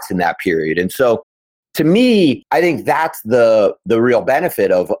stocks in that period. And so to me, I think that's the real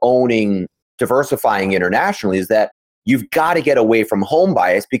benefit of diversifying internationally, is that you've got to get away from home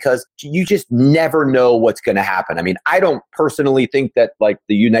bias because you just never know what's going to happen. I mean, I don't personally think that like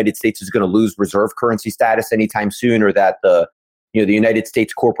the United States is going to lose reserve currency status anytime soon, or that the United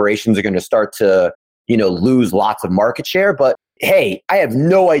States corporations are going to start to, lose lots of market share. But hey, I have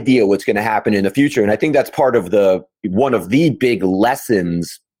no idea what's going to happen in the future. And I think that's part of one of the big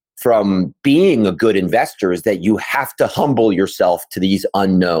lessons from being a good investor, is that you have to humble yourself to these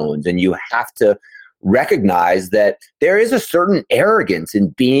unknowns, and you have to recognize that there is a certain arrogance in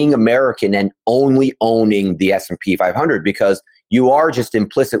being American and only owning the S&P 500, because you are just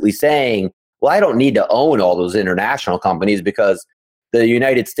implicitly saying, well, I don't need to own all those international companies because the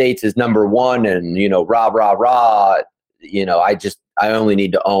United States is number one, and, rah, rah, rah, I only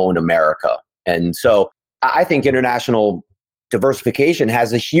need to own America. And so I think international diversification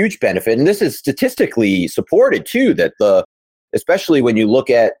has a huge benefit. And this is statistically supported too, that especially when you look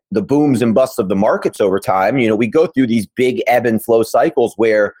at the booms and busts of the markets over time, we go through these big ebb and flow cycles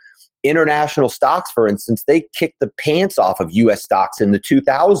where international stocks, for instance, they kicked the pants off of US stocks in the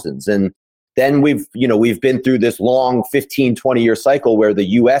 2000s. And then we've been through this long 15, 20-year cycle where the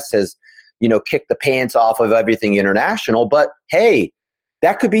US has, kicked the pants off of everything international. But hey,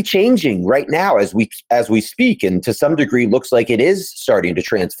 that could be changing right now as we speak, and to some degree looks like it is starting to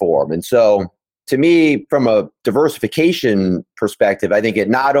transform. And so to me, from a diversification perspective, I think it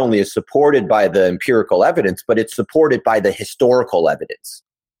not only is supported by the empirical evidence, but it's supported by the historical evidence.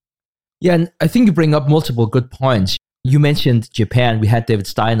 Yeah, and I think you bring up multiple good points. You mentioned Japan. We had David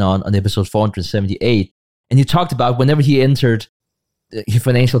Stein on episode 478, and he talked about whenever he entered his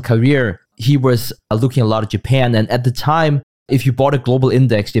financial career, he was looking a lot at Japan. And at the time, if you bought a global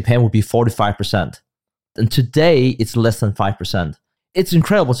index, Japan would be 45%. And today, it's less than 5%. It's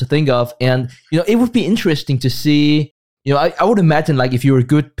incredible to think of. And, it would be interesting to see, I would imagine, like, if you were a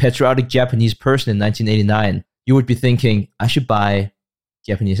good patriotic Japanese person in 1989, you would be thinking, I should buy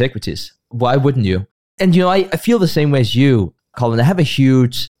Japanese equities. Why wouldn't you? And, I feel the same way as you, Cullen. I have a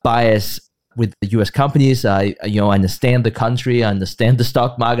huge bias with the US companies. I understand the country. I understand the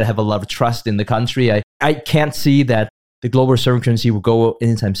stock market. I have a lot of trust in the country. I can't see that the global reserve currency will go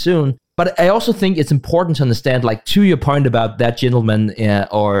anytime soon. But I also think it's important to understand, like, to your point about that gentleman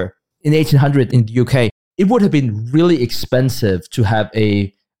or in 1800 in the UK, it would have been really expensive to have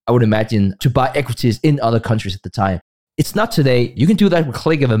I would imagine, to buy equities in other countries at the time. It's not today. You can do that with a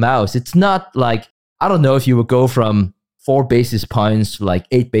click of a mouse. It's not like, I don't know if you would go from 4 basis points to like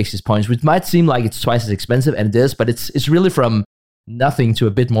 8 basis points, which might seem like it's twice as expensive, and it is, but it's really from nothing to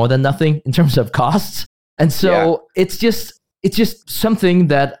a bit more than nothing in terms of costs. And so it's just something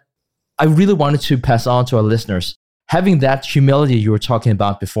that I really wanted to pass on to our listeners. Having that humility you were talking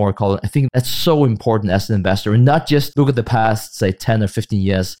about before, Cullen, I think that's so important as an investor, and not just look at the past, say, 10 or 15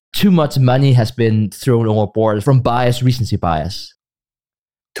 years. Too much money has been thrown overboard from recency bias.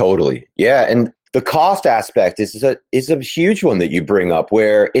 Totally. Yeah. And the cost aspect is a huge one that you bring up,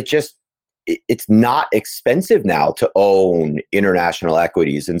 where it's not expensive now to own international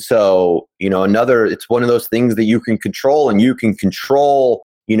equities. And so, it's one of those things that you can control, and you can control,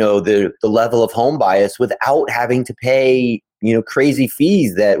 the level of home bias without having to pay, crazy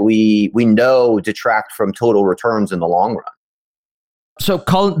fees that we know detract from total returns in the long run. So,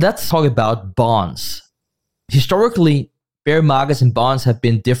 Cullen, let's talk about bonds. Historically, bear markets in bonds have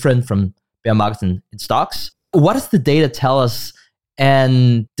been different from bear markets in stocks. What does the data tell us?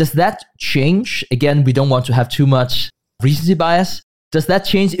 And does that change? Again, we don't want to have too much recency bias. Does that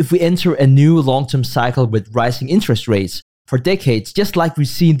change if we enter a new long-term cycle with rising interest rates for decades, just like we've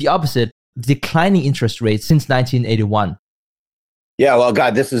seen the opposite, declining interest rates since 1981? Yeah, well,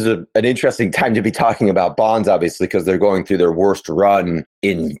 God, this is an interesting time to be talking about bonds, obviously, because they're going through their worst run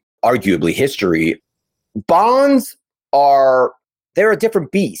in arguably history. Bonds they're a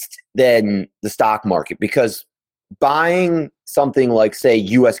different beast than the stock market, because buying something like, say,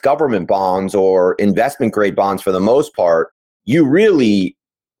 US government bonds or investment grade bonds, for the most part, you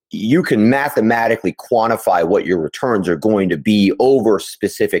can mathematically quantify what your returns are going to be over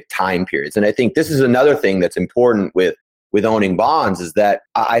specific time periods. And I think this is another thing that's important with owning bonds, is that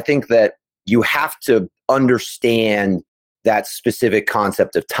I think that you have to understand that specific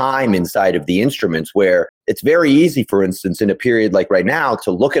concept of time inside of the instruments, where it's very easy, for instance, in a period like right now,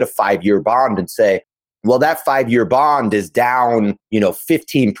 to look at a 5-year bond and say, Well, that 5-year bond is down,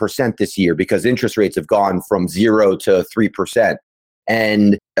 15% this year because interest rates have gone from 0 to 3%.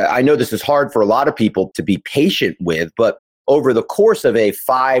 And I know this is hard for a lot of people to be patient with, but over the course of a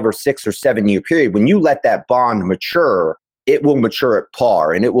 5 or 6 or 7 year period, when you let that bond mature, it will mature at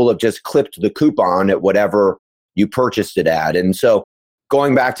par and it will have just clipped the coupon at whatever you purchased it at. And so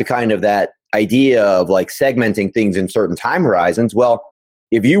going back to kind of that idea of like segmenting things in certain time horizons, well,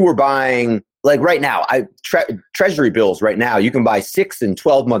 if you were buying, like right now, treasury bills right now, you can buy 6 and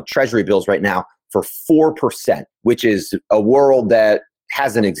 12-month treasury bills right now for 4%, which is a world that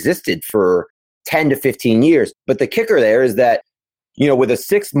hasn't existed for 10 to 15 years. But the kicker there is that, with a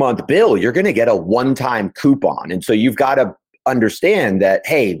 6-month bill, you're going to get a one-time coupon. And so you've got to understand that,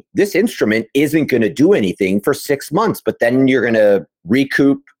 hey, this instrument isn't going to do anything for 6 months, but then you're going to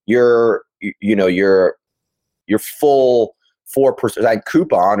recoup your full 4%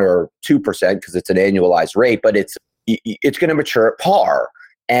 coupon or 2% because it's an annualized rate, but it's going to mature at par.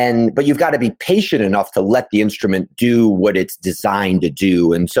 But you've got to be patient enough to let the instrument do what it's designed to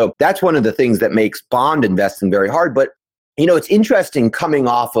do. And so that's one of the things that makes bond investing very hard. But, it's interesting coming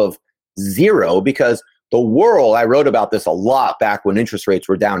off of zero because the world, I wrote about this a lot back when interest rates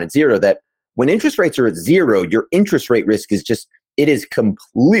were down at zero, that when interest rates are at zero, your interest rate risk it is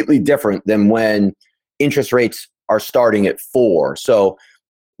completely different than when interest rates are starting at 4. So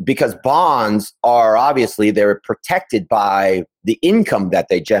because bonds are obviously, they're protected by the income that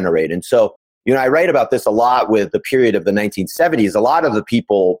they generate. And so, I write about this a lot with the period of the 1970s. A lot of the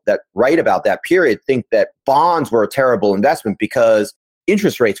people that write about that period think that bonds were a terrible investment because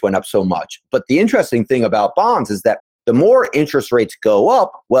interest rates went up so much. But the interesting thing about bonds is that the more interest rates go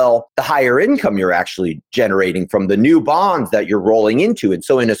up, well, the higher income you're actually generating from the new bonds that you're rolling into. And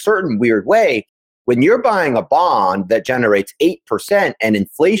so in a certain weird way, when you're buying a bond that generates 8% and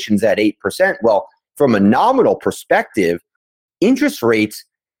inflation's at 8%, well, from a nominal perspective, interest rates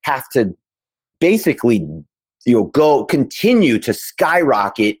have to basically continue to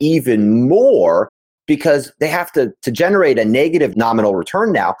skyrocket even more because they have to generate a negative nominal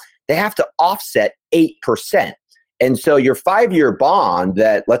return now, they have to offset 8%. And so your 5-year bond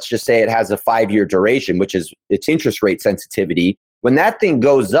that, let's just say it has a 5-year duration, which is its interest rate sensitivity, when that thing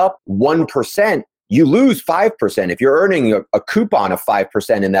goes up 1%, you lose 5%. If you're earning a coupon of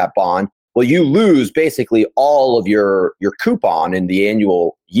 5% in that bond, well, you lose basically all of your coupon in the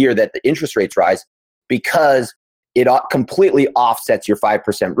annual year that the interest rates rise because it completely offsets your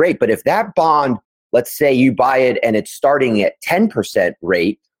 5% rate. But if that bond, let's say you buy it and it's starting at 10%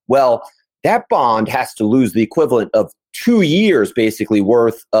 rate, well, that bond has to lose the equivalent of 2 years basically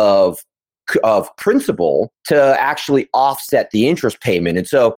worth of principal to actually offset the interest payment. And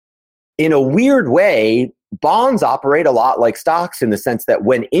so in a weird way, bonds operate a lot like stocks in the sense that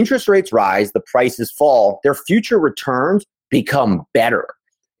when interest rates rise, the prices fall, their future returns become better.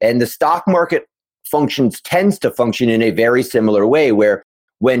 And the stock market tends to function in a very similar way where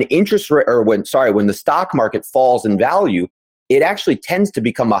when when the stock market falls in value, it actually tends to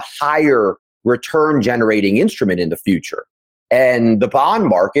become a higher return generating instrument in the future. And the bond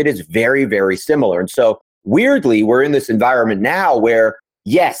market is very, very similar. And so weirdly, we're in this environment now where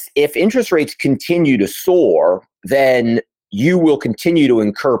yes, if interest rates continue to soar, then you will continue to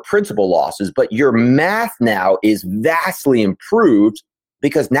incur principal losses, but your math now is vastly improved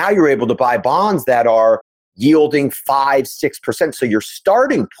because now you're able to buy bonds that are yielding 5-6%. So your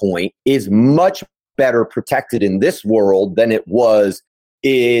starting point is much better protected in this world than it was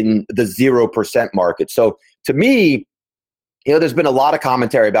in the 0% market. So to me, there's been a lot of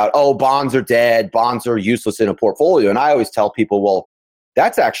commentary about, bonds are dead, bonds are useless in a portfolio. And I always tell people, well,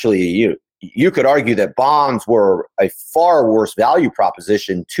 that's actually, you could argue that bonds were a far worse value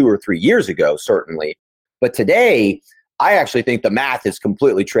proposition 2 or 3 years ago, certainly. But today, I actually think the math is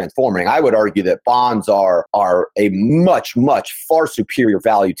completely transforming. I would argue that bonds are a much, much far superior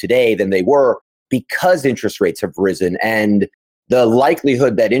value today than they were because interest rates have risen. And the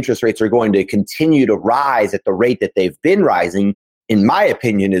likelihood that interest rates are going to continue to rise at the rate that they've been rising, in my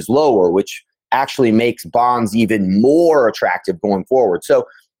opinion, is lower, which actually makes bonds even more attractive going forward. So,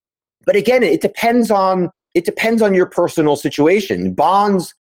 but again, it depends on your personal situation.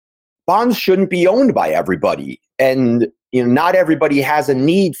 Bonds shouldn't be owned by everybody. And not everybody has a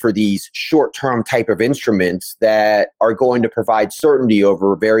need for these short-term type of instruments that are going to provide certainty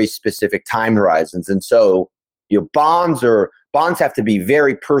over very specific time horizons. And so, bonds have to be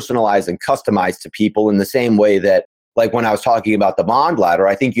very personalized and customized to people in the same way that, like when I was talking about the bond ladder,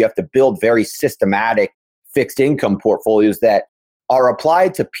 I think you have to build very systematic fixed income portfolios that are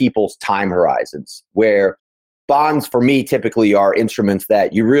applied to people's time horizons, where bonds for me typically are instruments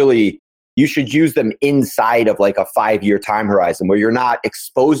that you you should use them inside of like a 5-year time horizon where you're not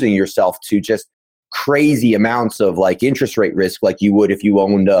exposing yourself to just crazy amounts of like interest rate risk like you would if you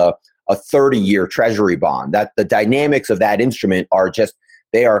owned a 30-year treasury bond. That the dynamics of that instrument are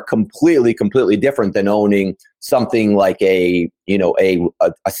they are completely different than owning something like a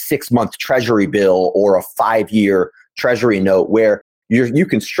 6-month treasury bill or a 5-year treasury note, where you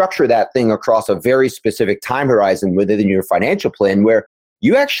can structure that thing across a very specific time horizon within your financial plan, where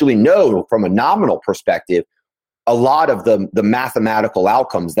you actually know from a nominal perspective a lot of the mathematical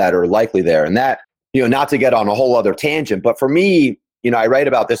outcomes that are likely there. And that, not to get on a whole other tangent, but for me, I write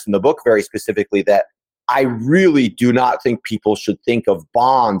about this in the book very specifically, that I really do not think people should think of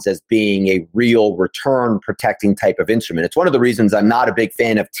bonds as being a real return protecting type of instrument. It's one of the reasons I'm not a big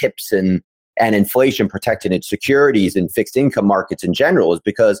fan of TIPS and inflation protected securities and fixed income markets in general, is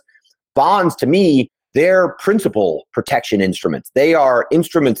because bonds, to me, they're principal protection instruments. They are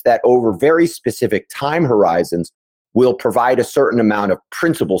instruments that over very specific time horizons will provide a certain amount of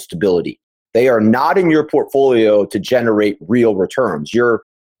principal stability. They are not in your portfolio to generate real returns. Your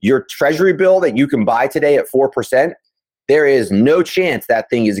treasury bill that you can buy today at 4%, there is no chance that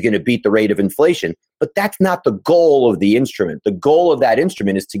thing is going to beat the rate of inflation. But that's not the goal of the instrument. The goal of that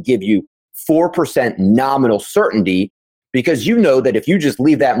instrument is to give you 4% nominal certainty, because you know that if you just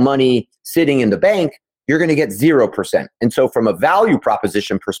leave that money sitting in the bank, you're going to get 0%. And so from a value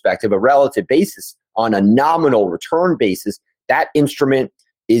proposition perspective, a relative basis on a nominal return basis, that instrument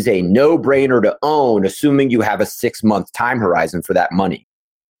is a no-brainer to own, assuming you have a 6-month time horizon for that money.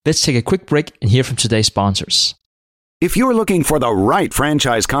 Let's take a quick break and hear from today's sponsors. If you're looking for the right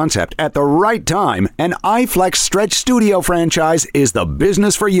franchise concept at the right time, an iFlex Stretch Studio franchise is the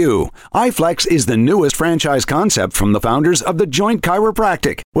business for you. iFlex is the newest franchise concept from the founders of The Joint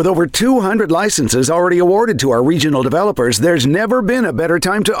Chiropractic. With over 200 licenses already awarded to our regional developers, there's never been a better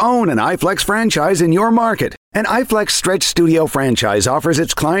time to own an iFlex franchise in your market. An iFlex Stretch Studio franchise offers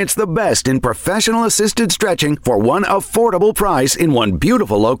its clients the best in professional assisted stretching for one affordable price in one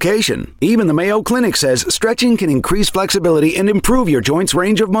beautiful location. Even the Mayo Clinic says stretching can increase flexibility and improve your joints'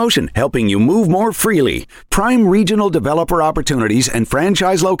 range of motion, helping you move more freely. Prime regional developer opportunities and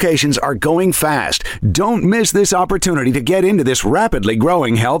franchise locations are going fast. Don't miss this opportunity to get into this rapidly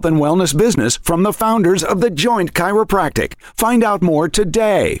growing health and wellness business from the founders of The Joint Chiropractic. Find out more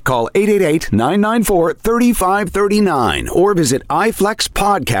today. Call 888-994-3539 or visit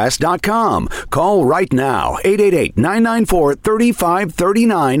iflexpodcast.com. Call right now,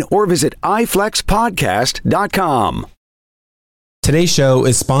 888-994-3539 or visit iflexpodcast.com. Today's show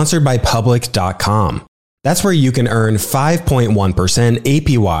is sponsored by Public.com. That's where you can earn 5.1%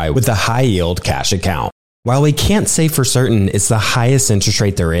 APY with a high-yield cash account. While we can't say for certain it's the highest interest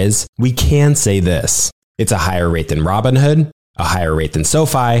rate there is, we can say this. It's a higher rate than Robinhood, a higher rate than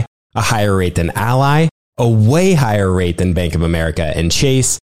SoFi, a higher rate than Ally, a way higher rate than Bank of America and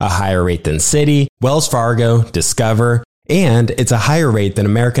Chase, a higher rate than Citi, Wells Fargo, Discover, and it's a higher rate than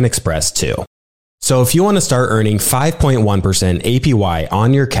American Express too. So if you want to start earning 5.1% APY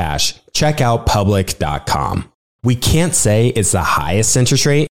on your cash, check out Public.com. We can't say it's the highest interest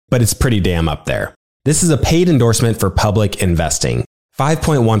rate, but it's pretty damn up there. This is a paid endorsement for Public Investing.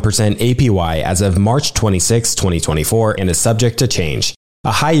 5.1% APY as of March 26, 2024 and is subject to change.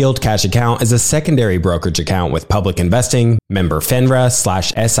 A high-yield cash account is a secondary brokerage account with Public Investing, member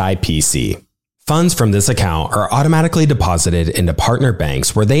FINRA/SIPC. Funds from this account are automatically deposited into partner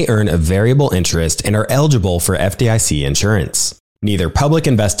banks where they earn a variable interest and are eligible for FDIC insurance. Neither Public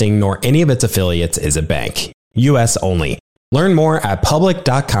Investing nor any of its affiliates is a bank. U.S. only. Learn more at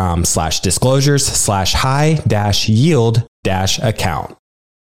public.com/disclosures/high-yield-account.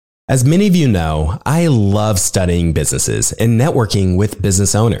 As many of you know, I love studying businesses and networking with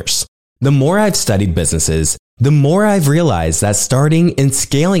business owners. The more I've studied businesses, the more I've realized that starting and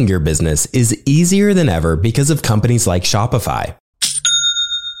scaling your business is easier than ever because of companies like Shopify.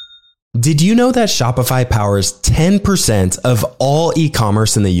 Did you know that Shopify powers 10% of all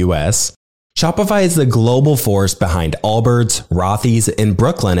e-commerce in the US? Shopify is the global force behind Allbirds, Rothy's, and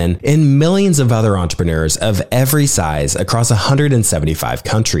Brooklinen, and millions of other entrepreneurs of every size across 175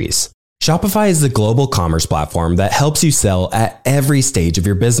 countries. Shopify is the global commerce platform that helps you sell at every stage of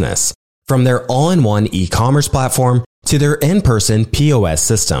your business, from their all-in-one e-commerce platform to their in-person POS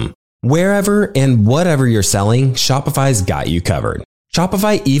system. Wherever and whatever you're selling, Shopify's got you covered.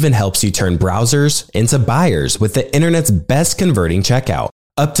 Shopify even helps you turn browsers into buyers with the internet's best converting checkout,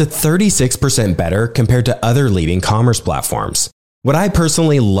 up to 36% better compared to other leading commerce platforms. What I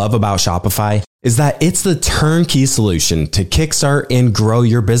personally love about Shopify is that it's the turnkey solution to kickstart and grow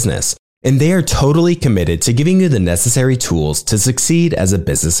your business, and they are totally committed to giving you the necessary tools to succeed as a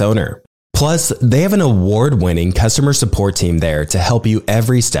business owner. Plus, they have an award-winning customer support team there to help you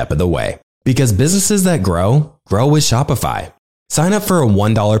every step of the way. Because businesses that grow, grow with Shopify. Sign up for a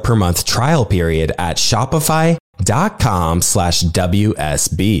 $1 per month trial period at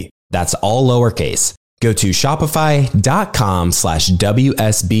shopify.com/WSB. That's all lowercase. Go to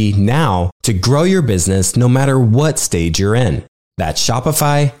shopify.com/WSB now to grow your business no matter what stage you're in. That's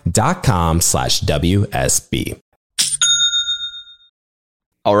shopify.com/WSB.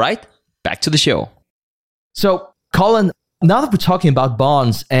 All right, back to the show. So, Cullen, now that we're talking about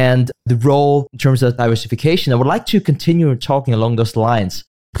bonds and the role in terms of diversification, I would like to continue talking along those lines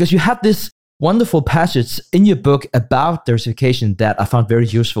because you have this wonderful passage in your book about diversification that I found very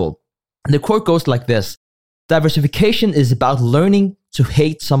useful. And the quote goes like this: diversification is about learning to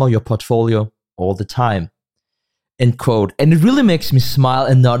hate some of your portfolio all the time. End quote. And it really makes me smile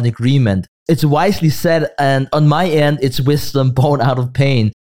and nod in agreement. It's wisely said, and on my end, it's wisdom born out of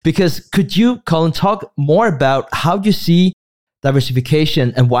pain. Because could you, Cullen, talk more about how you see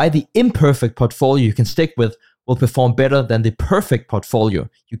diversification and why the imperfect portfolio you can stick with will perform better than the perfect portfolio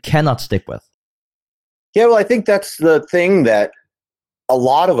you cannot stick with? Yeah, well, I think that's the thing that a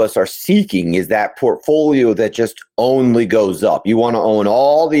lot of us are seeking, is that portfolio that just only goes up. You want to own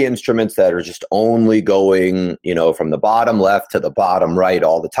all the instruments that are just only going, from the bottom left to the bottom right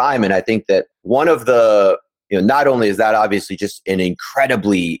all the time. And I think that one of the, not only is that obviously just an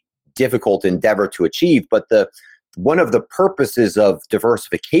incredibly difficult endeavor to achieve, but one of the purposes of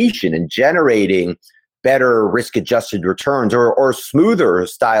diversification and generating better risk-adjusted returns or smoother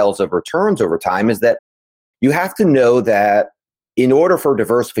styles of returns over time is that you have to know that in order for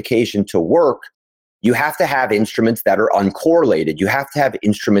diversification to work, you have to have instruments that are uncorrelated. You have to have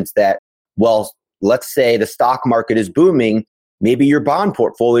instruments that, well, let's say the stock market is booming, maybe your bond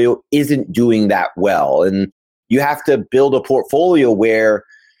portfolio isn't doing that well. And you have to build a portfolio where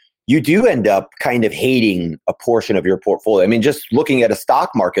you do end up kind of hating a portion of your portfolio. I mean, just looking at a stock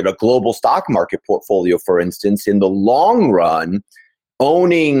market, a global stock market portfolio, for instance, in the long run,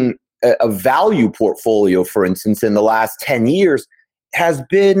 owning a value portfolio, for instance, in the last 10 years has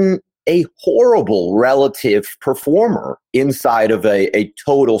been a horrible relative performer inside of a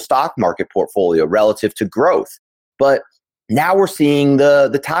total stock market portfolio relative to growth. But now we're seeing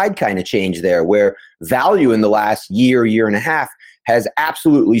the tide kind of change there, where value in the last year and a half has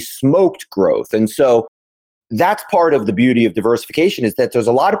absolutely smoked growth. And so that's part of the beauty of diversification, is that there's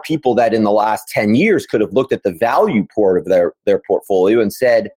a lot of people that in the last 10 years could have looked at the value part of their portfolio and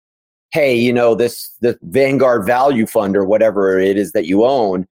said, hey, this Vanguard value fund or whatever it is that you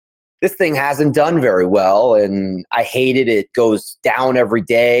own, this thing hasn't done very well and I hate it. It goes down every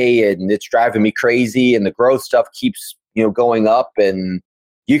day and it's driving me crazy, and the growth stuff keeps, going up. And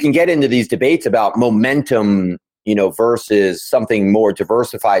you can get into these debates about momentum, versus something more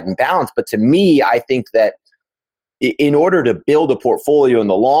diversified and balanced. But to me, I think that in order to build a portfolio in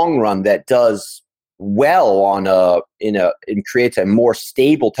the long run that does well and creates a more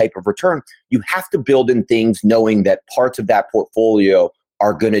stable type of return, you have to build in things knowing that parts of that portfolio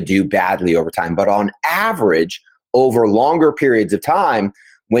are going to do badly over time. But on average, over longer periods of time,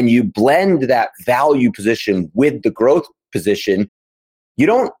 when you blend that value position with the growth position, you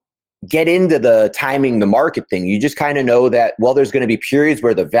don't get into the timing the market thing. You just kind of know that, well, there's going to be periods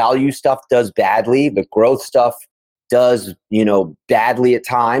where the value stuff does badly, the growth stuff does, badly at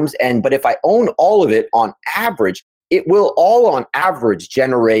times. But if I own all of it on average, it will all on average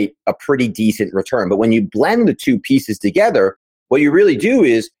generate a pretty decent return. But when you blend the two pieces together, what you really do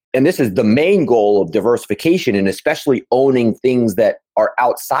is, and this is the main goal of diversification, and especially owning things that are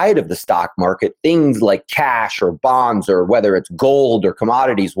outside of the stock market, things like cash or bonds, or whether it's gold or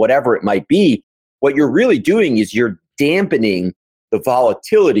commodities, whatever it might be, what you're really doing is you're dampening the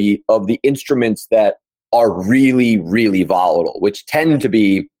volatility of the instruments that are really, really volatile, which tend to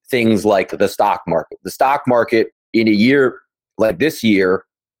be things like the stock market. The stock market in a year like this year,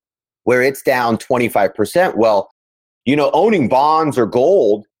 where it's down 25%, well, owning bonds or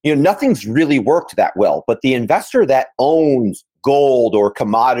gold, nothing's really worked that well. But the investor that owns gold or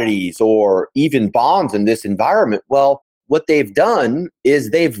commodities or even bonds in this environment, well, what they've done is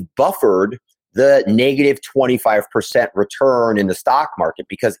they've buffered the negative 25% return in the stock market,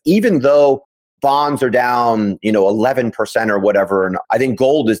 because even though bonds are down, 11% or whatever, and I think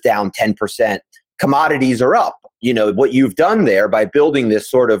gold is down 10%, commodities are up. What you've done there by building this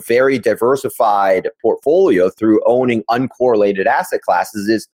sort of very diversified portfolio through owning uncorrelated asset classes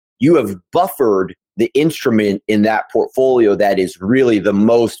is you have buffered the instrument in that portfolio that is really the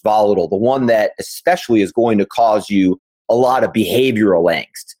most volatile, the one that especially is going to cause you a lot of behavioral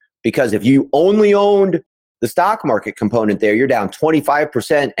angst. Because if you only owned the stock market component there, you're down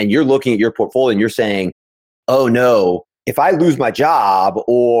 25% and you're looking at your portfolio and you're saying, oh no, if I lose my job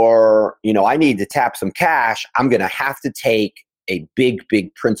or, I need to tap some cash, I'm going to have to take a big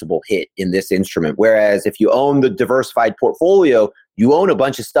principal hit in this instrument. Whereas if you own the diversified portfolio, you own a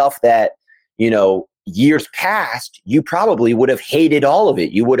bunch of stuff that, years past, you probably would have hated all of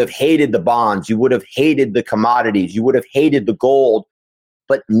it. You would have hated the bonds. You would have hated the commodities. You would have hated the gold.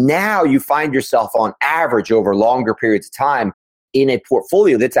 But now you find yourself on average over longer periods of time in a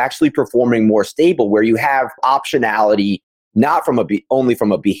portfolio that's actually performing more stable, where you have optionality, not from only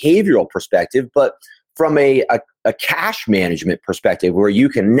from a behavioral perspective, but from a cash management perspective, where you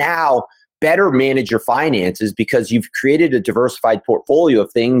can now better manage your finances because you've created a diversified portfolio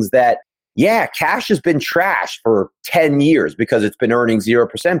of things that, cash has been trashed for 10 years because it's been earning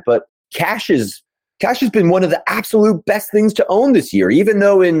 0%, but cash has been one of the absolute best things to own this year. Even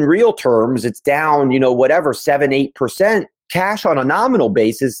though in real terms it's down, 7-8%, cash on a nominal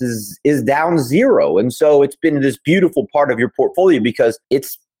basis is down 0. And so it's been this beautiful part of your portfolio because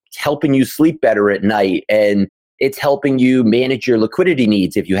it's helping you sleep better at night and it's helping you manage your liquidity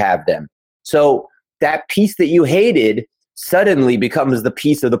needs if you have them. So that piece that you hated suddenly becomes the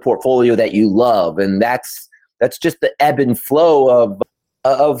piece of the portfolio that you love. And that's just the ebb and flow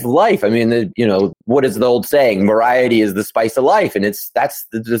of life. I mean, what is the old saying? Variety is the spice of life. And that's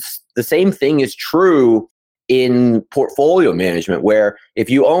the same thing is true in portfolio management, where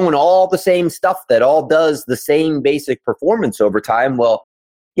if you own all the same stuff that all does the same basic performance over time, well,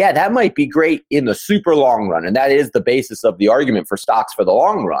 that might be great in the super long run. And that is the basis of the argument for stocks for the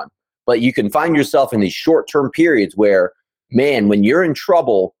long run. But you can find yourself in these short-term periods where, man, when you're in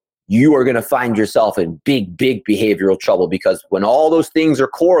trouble, you are going to find yourself in big behavioral trouble, because when all those things are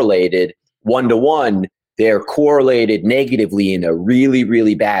correlated one-to-one, they're correlated negatively in a really,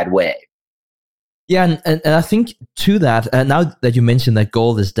 really bad way. Yeah, and I think to that, now that you mentioned that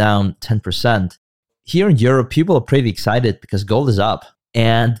gold is down 10%, here in Europe, people are pretty excited because gold is up.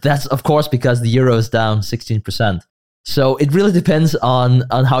 And that's, of course, because the euro is down 16%. So it really depends on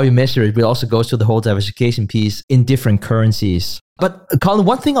how you measure it. It also goes to the whole diversification piece in different currencies. But Cullen,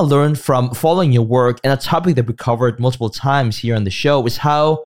 one thing I learned from following your work, and a topic that we covered multiple times here on the show, is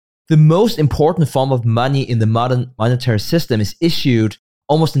how the most important form of money in the modern monetary system is issued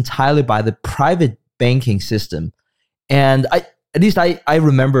almost entirely by the private banking system. And I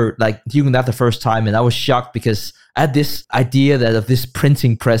remember doing that the first time, and I was shocked because I had this idea that of this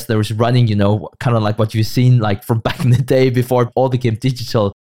printing press that was running, kind of like what you've seen from back in the day before it all became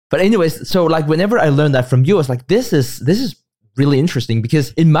digital. But anyways, so whenever I learned that from you, I was like, this is really interesting,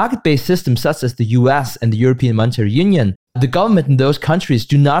 because in market-based systems such as the US and the European Monetary Union, the government in those countries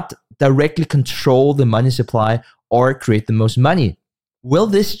do not directly control the money supply or create the most money. Will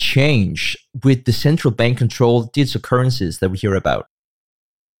this change with the central bank controlled digital currencies that we hear about?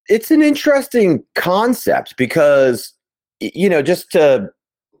 It's an interesting concept because, just to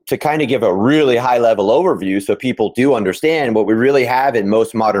kind of give a really high level overview so people do understand, what we really have in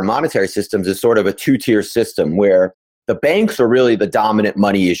most modern monetary systems is sort of a two-tier system where the banks are really the dominant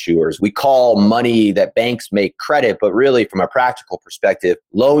money issuers. We call money that banks make credit, but really from a practical perspective,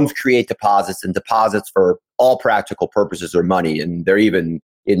 loans create deposits, and deposits for all practical purposes are money. And they're even,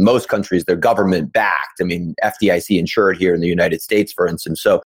 in most countries, they're government backed. I mean, FDIC insured here in the United States, for instance.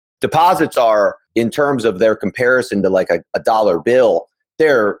 So deposits are, in terms of their comparison to a dollar bill,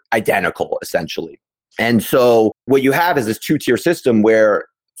 they're identical essentially. And so what you have is this two-tier system where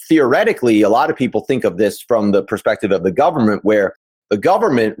theoretically, a lot of people think of this from the perspective of the government, where the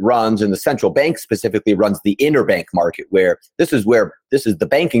government runs, and the central bank specifically runs, the interbank market, where this is the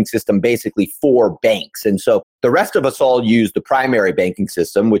banking system basically for banks. And so the rest of us all use the primary banking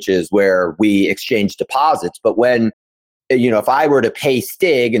system, which is where we exchange deposits. But when, if I were to pay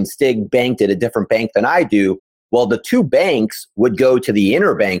Stig and Stig banked at a different bank than I do, well, the two banks would go to the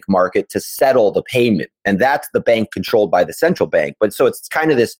interbank market to settle the payment. And that's the bank controlled by the central bank. But so it's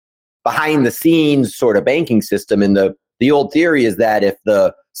kind of this behind the scenes sort of banking system. And the old theory is that if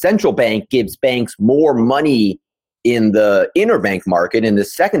the central bank gives banks more money in the interbank market, in the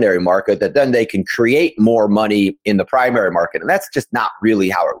secondary market, that then they can create more money in the primary market. And that's just not really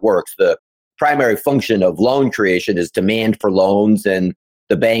how it works. The primary function of loan creation is demand for loans and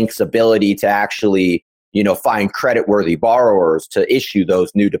the bank's ability to actually find creditworthy borrowers to issue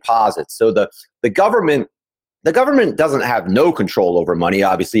those new deposits. So the government doesn't have no control over money,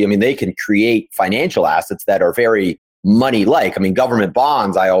 obviously. I mean, they can create financial assets that are very money-like. I mean, government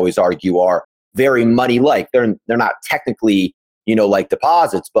bonds, I always argue, are very money-like. They're not technically, like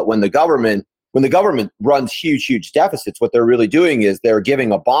deposits, but when the government when the government runs huge deficits, what they're really doing is they're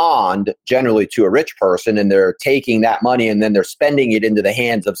giving a bond generally to a rich person, and they're taking that money and then they're spending it into the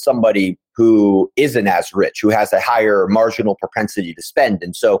hands of somebody who isn't as rich, who has a higher marginal propensity to spend.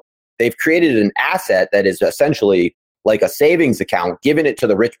 And so they've created an asset that is essentially like a savings account, given it to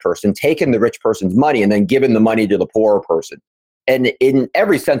the rich person, taken the rich person's money, and then given the money to the poor person. And in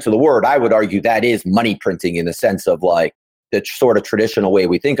every sense of the word, I would argue that is money printing in the sense of like the sort of traditional way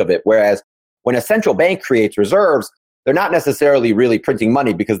we think of it. Whereas when a central bank creates reserves, they're not necessarily really printing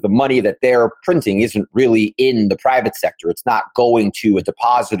money, because the money that they're printing isn't really in the private sector. It's not going to a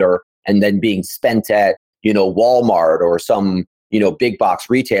depositor and then being spent at, Walmart or some, big box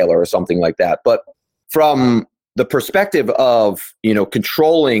retailer or something like that. But from the perspective of,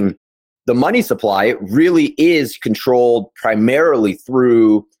 controlling the money supply, it really is controlled primarily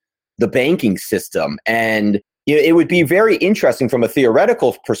through the banking system. And it would be very interesting from a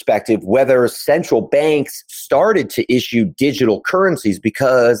theoretical perspective whether central banks started to issue digital currencies,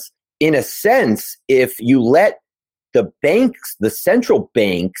 because in a sense, if you let the central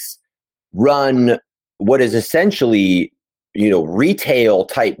banks run what is essentially, retail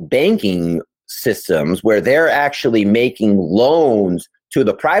type banking systems where they're actually making loans to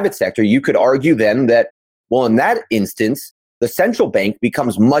the private sector, you could argue then that, well, in that instance, the central bank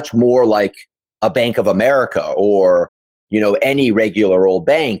becomes much more like a Bank of America or, any regular old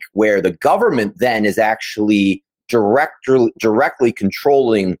bank, where the government then is actually directly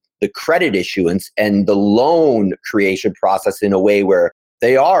controlling the credit issuance and the loan creation process in a way where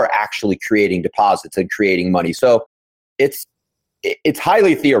they are actually creating deposits and creating money. So it's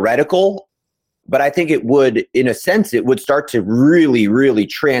highly theoretical, but I think it would, in a sense, it would start to really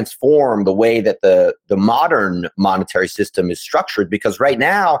transform the way that the modern monetary system is structured, because right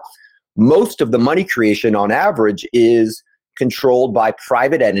now, most of the money creation on average is controlled by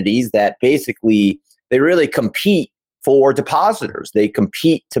private entities that basically, they really compete for depositors. They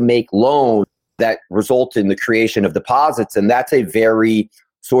compete to make loans that result in the creation of deposits. And that's a very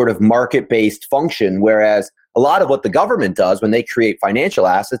sort of market-based function. Whereas a lot of what the government does when they create financial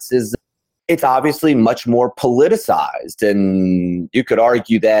assets is it's obviously much more politicized, and you could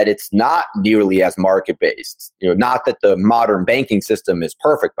argue that it's not nearly as market-based. Not that the modern banking system is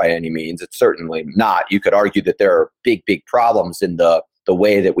perfect by any means. It's certainly not. You could argue that there are big problems in the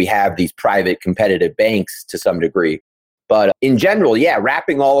way that we have these private competitive banks to some degree. But in general,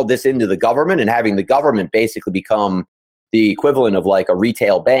 wrapping all of this into the government and having the government basically become the equivalent of like a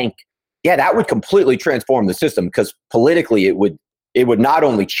retail bank, that would completely transform the system, because politically it would not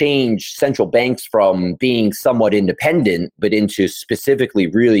only change central banks from being somewhat independent, but into specifically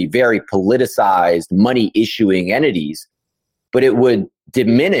really very politicized money issuing entities. But it would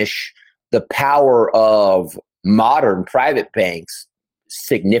diminish the power of modern private banks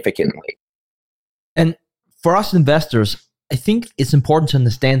significantly. And for us investors, I think it's important to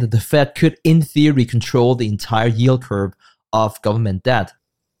understand that the Fed could, in theory, control the entire yield curve of government debt.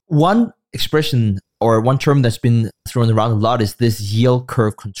 One expression or one term that's been thrown around a lot is this yield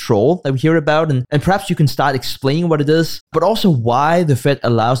curve control that we hear about. And perhaps you can start explaining what it is, but also why the Fed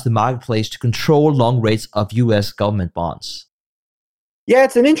allows the marketplace to control long rates of US government bonds. Yeah,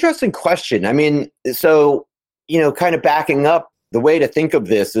 it's an interesting question. I mean, so, kind of backing up, the way to think of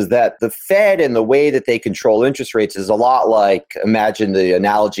this is that the Fed and the way that they control interest rates is a lot like, imagine the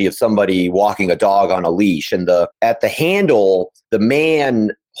analogy of somebody walking a dog on a leash, and at the handle, the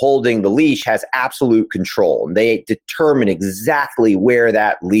man holding the leash has absolute control, and they determine exactly where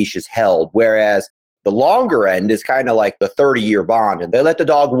that leash is held. Whereas the longer end is kind of like the 30-year bond, and they let the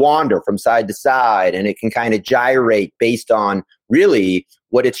dog wander from side to side, and it can kind of gyrate based on really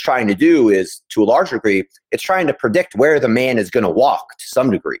what it's trying to do is, to a large degree, it's trying to predict where the man is going to walk to some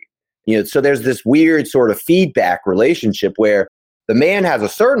degree. So there's this weird sort of feedback relationship where the man has a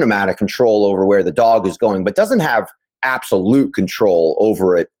certain amount of control over where the dog is going, but doesn't have absolute control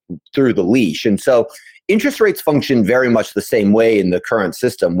over it through the leash. And so interest rates function very much the same way in the current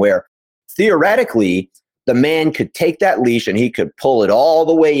system, where theoretically the man could take that leash and he could pull it all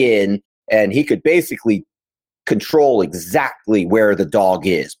the way in, and he could basically control exactly where the dog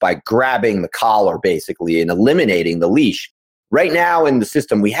is by grabbing the collar basically and eliminating the leash. Right now in the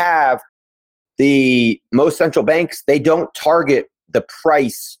system we have, most central banks, they don't target the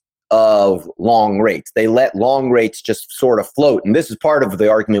price of long rates. They let long rates just sort of float. And this is part of the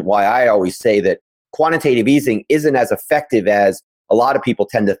argument why I always say that quantitative easing isn't as effective as a lot of people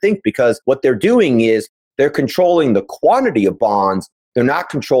tend to think, because what they're doing is they're controlling the quantity of bonds. They're not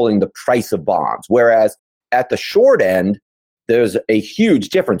controlling the price of bonds. Whereas at the short end, there's a huge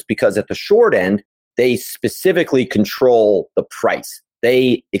difference, because at the short end, they specifically control the price.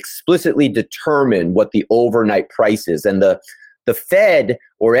 They explicitly determine what the overnight price is. And the Fed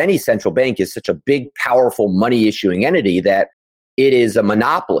or any central bank is such a big, powerful money issuing entity that it is a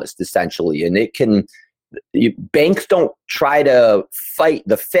monopolist essentially. And banks don't try to fight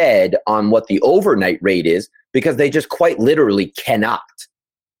the Fed on what the overnight rate is because they just quite literally cannot.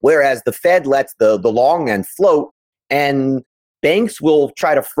 Whereas the Fed lets the long end float, and banks will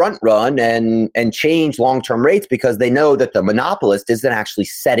try to front run and change long-term rates because they know that the monopolist isn't actually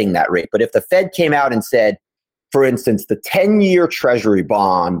setting that rate. But if the Fed came out and said, for instance, the 10-year Treasury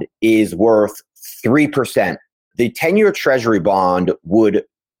bond is worth 3%, the 10-year Treasury bond would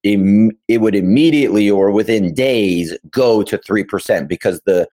immediately or within days go to 3% because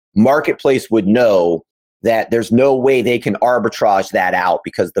the marketplace would know that there's no way they can arbitrage that out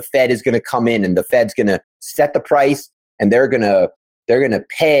because the Fed is going to come in and the Fed's going to set the price and they're going to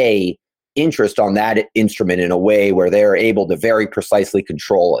pay interest on that instrument in a way where they're able to very precisely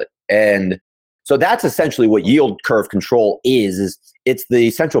control it. And so that's essentially what yield curve control is it's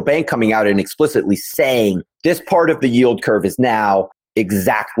the central bank coming out and explicitly saying this part of the yield curve is now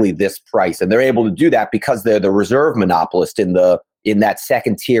exactly this price. And they're able to do that because they're the reserve monopolist in that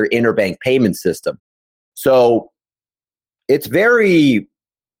second tier interbank payment system. So it's very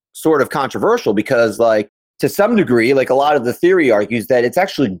sort of controversial because to some degree, a lot of the theory argues that it's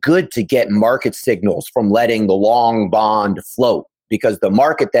actually good to get market signals from letting the long bond float because the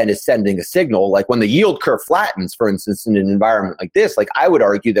market then is sending a signal. Like when the yield curve flattens, for instance, in an environment like this, I would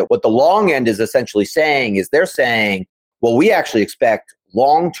argue that what the long end is essentially saying is they're saying, well, we actually expect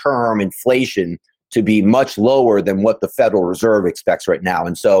long-term inflation to be much lower than what the Federal Reserve expects right now.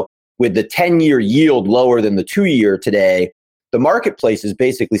 And so with the 10-year yield lower than the 2-year today, the marketplace is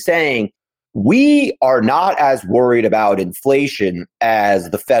basically saying, we are not as worried about inflation as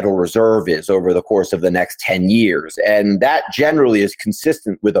the Federal Reserve is over the course of the next 10 years. And that generally is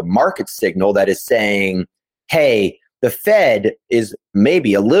consistent with a market signal that is saying, hey, the Fed is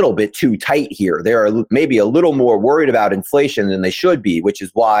maybe a little bit too tight here. They're maybe a little more worried about inflation than they should be, which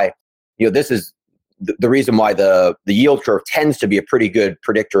is why, this is the reason why the yield curve tends to be a pretty good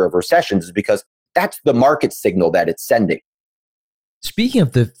predictor of recessions is because that's the market signal that it's sending. Speaking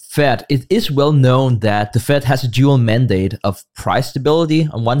of the Fed, it is well known that the Fed has a dual mandate of price stability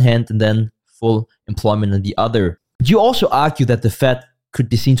on one hand and then full employment on the other. You also argue that the Fed could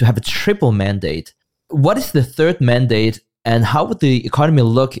be seen to have a triple mandate. What is the third mandate and how would the economy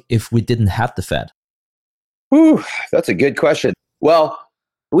look if we didn't have the Fed? Ooh, that's a good question. Well,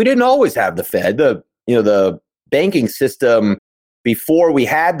 we didn't always have the Fed. The banking system before we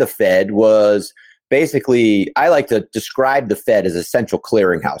had the Fed was basically, I like to describe the Fed as a central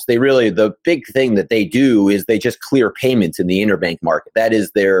clearinghouse. The big thing that they do is they just clear payments in the interbank market. That is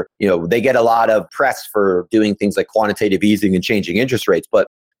they get a lot of press for doing things like quantitative easing and changing interest rates, but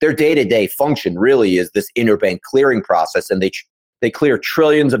their day-to-day function really is this interbank clearing process. And they clear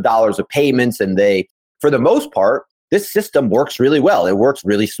trillions of dollars of payments. And for the most part, this system works really well. It works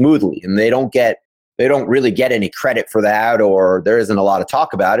really smoothly. And they don't really get any credit for that, or there isn't a lot of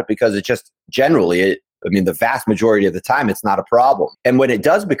talk about it because it just generally, the vast majority of the time, it's not a problem. And when it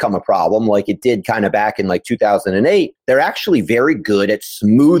does become a problem, like it did kind of back in 2008, they're actually very good at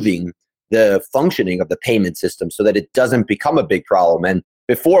smoothing the functioning of the payment system so that it doesn't become a big problem. And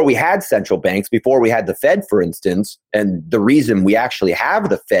before we had central banks, before we had the Fed, for instance, and the reason we actually have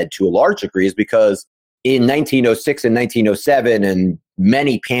the Fed to a large degree is because in 1906 and 1907 and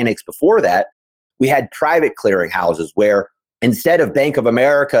many panics before that, we had private clearinghouses where instead of Bank of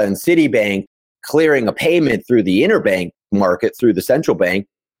America and Citibank clearing a payment through the interbank market, through the central bank,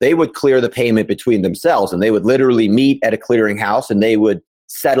 they would clear the payment between themselves. And they would literally meet at a clearinghouse and they would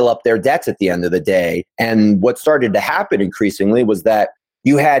settle up their debts at the end of the day. And what started to happen increasingly was that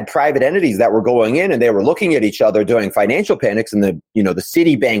you had private entities that were going in and they were looking at each other during financial panics. And the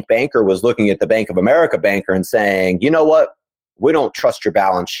Citibank banker was looking at the Bank of America banker and saying, you know what? We don't trust your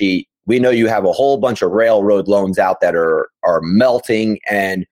balance sheet. We know you have a whole bunch of railroad loans out that are melting,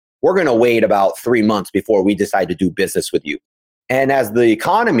 and we're going to wait about 3 months before we decide to do business with you. And as the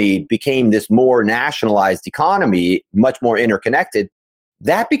economy became this more nationalized economy, much more interconnected,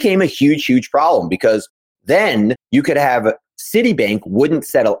 that became a huge, huge problem because then you could have Citibank wouldn't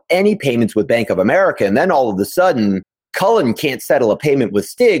settle any payments with Bank of America. And then all of a sudden, Cullen can't settle a payment with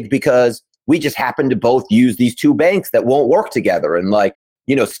Stig because we just happen to both use these two banks that won't work together. And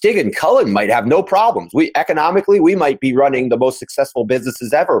Stig and Cullen might have no problems. Economically, we might be running the most successful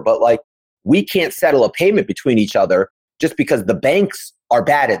businesses ever, but we can't settle a payment between each other just because the banks are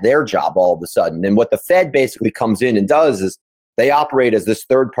bad at their job all of a sudden. And what the Fed basically comes in and does is they operate as this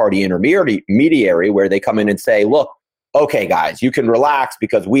third-party intermediary where they come in and say, look, okay, guys, you can relax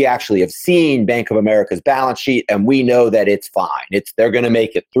because we actually have seen Bank of America's balance sheet and we know that it's fine. They're going to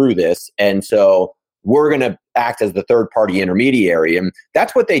make it through this. And so we're going to act as the third party intermediary. And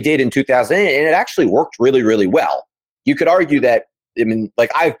that's what they did in 2008. And it actually worked really, really well. You could argue that,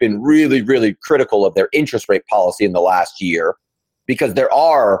 I've been really, really critical of their interest rate policy in the last year because there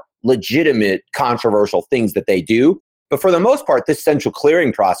are legitimate controversial things that they do. But for the most part, this central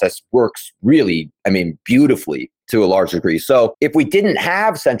clearing process works really, beautifully to a large degree. So if we didn't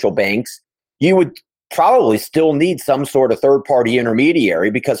have central banks, you would probably still need some sort of third-party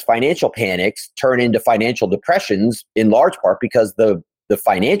intermediary because financial panics turn into financial depressions in large part because the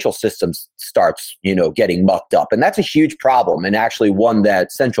financial system starts, getting mucked up. And that's a huge problem and actually one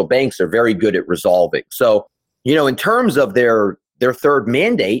that central banks are very good at resolving. So, in terms of their third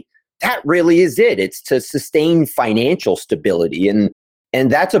mandate, that really is it. It's to sustain financial stability. And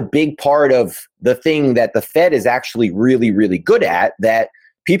that's a big part of the thing that the Fed is actually really, really good at that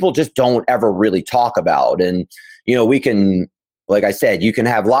people just don't ever really talk about. And, we can, like I said, you can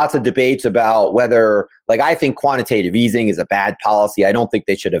have lots of debates about whether, I think quantitative easing is a bad policy. I don't think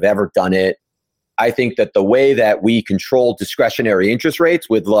they should have ever done it. I think that the way that we control discretionary interest rates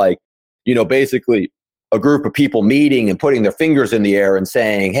with basically a group of people meeting and putting their fingers in the air and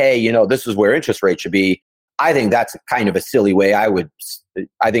saying, hey, this is where interest rates should be. I think that's kind of a silly way.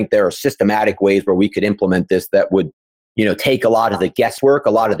 I think there are systematic ways where we could implement this that would, take a lot of the guesswork,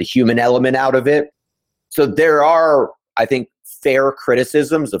 a lot of the human element out of it. So there are, I think, fair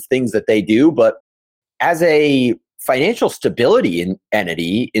criticisms of things that they do, but as a financial stability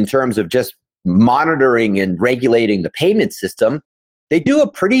entity in terms of just monitoring and regulating the payment system, they do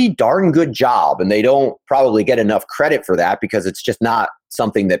a pretty darn good job, and they don't probably get enough credit for that because it's just not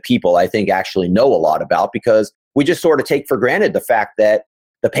something that people, I think, actually know a lot about because we just sort of take for granted the fact that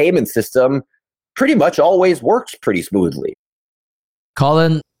the payment system pretty much always works pretty smoothly.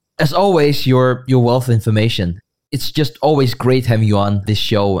 Cullen, as always, your wealth of information. It's just always great having you on this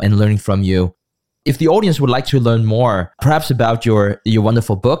show and learning from you. If the audience would like to learn more, perhaps about your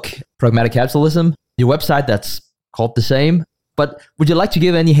wonderful book, Pragmatic Capitalism, your website that's called the same, but would you like to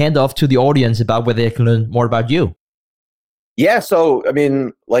give any handoff to the audience about where they can learn more about you? Yeah, so,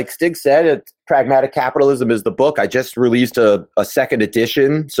 like Stig said, Pragmatic Capitalism is the book. I just released a second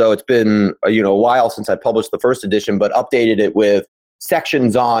edition, so it's been a while since I published the first edition, but updated it with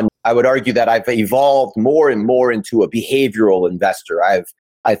sections on, I would argue that I've evolved more and more into a behavioral investor. I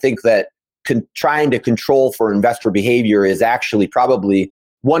think that trying to control for investor behavior is actually probably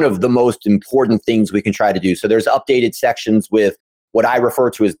one of the most important things we can try to do. So there's updated sections with what I refer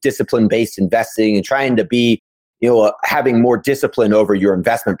to as discipline-based investing and trying to be, having more discipline over your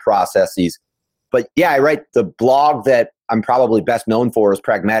investment processes. But yeah, I write the blog that I'm probably best known for is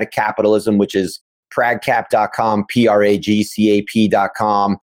Pragmatic Capitalism, which is pragcap.com,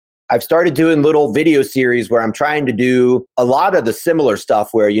 pragcap.com. I've started doing little video series where I'm trying to do a lot of the similar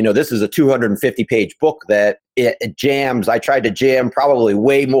stuff where, this is a 250-page book that it jams. I tried to jam probably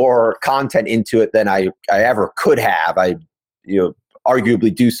way more content into it than I ever could have. I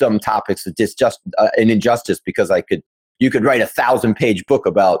arguably do some topics that just an injustice because you could write a 1,000-page book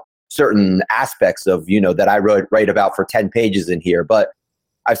about certain aspects of, that I write about for 10 pages in here. But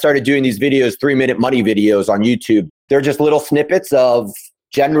I've started doing these videos, 3-minute money videos on YouTube. They're just little snippets of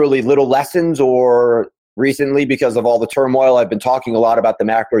generally little lessons, or recently, because of all the turmoil, I've been talking a lot about the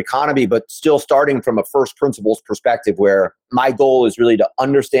macroeconomy, but still starting from a first principles perspective where my goal is really to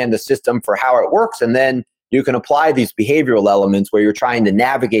understand the system for how it works. And then you can apply these behavioral elements where you're trying to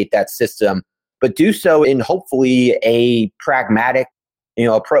navigate that system, but do so in hopefully a pragmatic,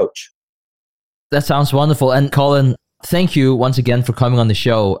 approach. That sounds wonderful. And Cullen, thank you once again for coming on the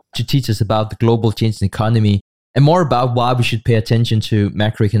show to teach us about the global change in the economy and more about why we should pay attention to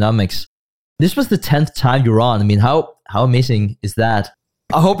macroeconomics. This was the 10th time you're on. How amazing is that?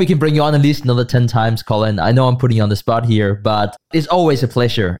 I hope we can bring you on at least another 10 times, Cullen. I know I'm putting you on the spot here, but it's always a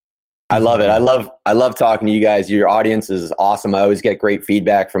pleasure. I love it. I love talking to you guys. Your audience is awesome. I always get great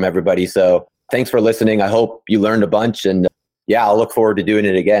feedback from everybody. So thanks for listening. I hope you learned a bunch, and yeah, I'll look forward to doing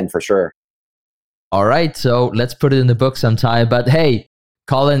it again for sure. All right. So let's put it in the book sometime. But hey,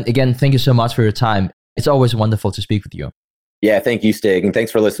 Cullen, again, thank you so much for your time. It's always wonderful to speak with you. Yeah, thank you, Stig. And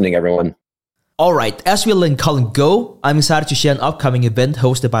thanks for listening, everyone. All right. As we let Cullen go, I'm excited to share an upcoming event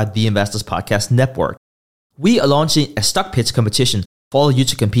hosted by the Investors Podcast Network. We are launching a stock pitch competition for you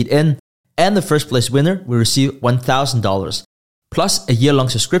to compete in, and the first place winner will receive $1,000, plus a year-long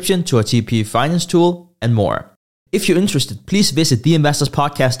subscription to our TP finance tool and more. If you're interested, please visit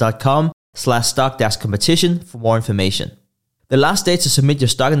theinvestorspodcast.com/stock-competition for more information. The last day to submit your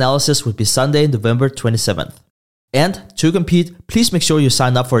stock analysis would be Sunday, November 27th. And to compete, please make sure you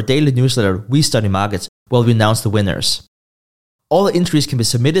sign up for a daily newsletter, We Study Markets, where we announce the winners. All the entries can be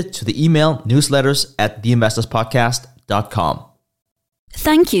submitted to the email newsletters@theinvestorspodcast.com.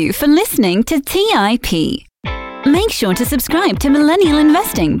 Thank you for listening to TIP. Make sure to subscribe to Millennial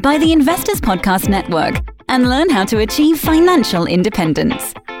Investing by the Investors Podcast Network and learn how to achieve financial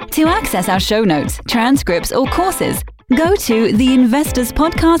independence. To access our show notes, transcripts, or courses, go to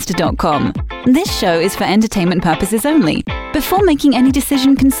theinvestorspodcast.com. This show is for entertainment purposes only. Before making any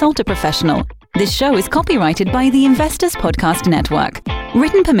decision, consult a professional. This show is copyrighted by the Investors Podcast Network.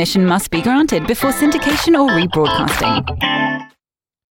 Written permission must be granted before syndication or rebroadcasting.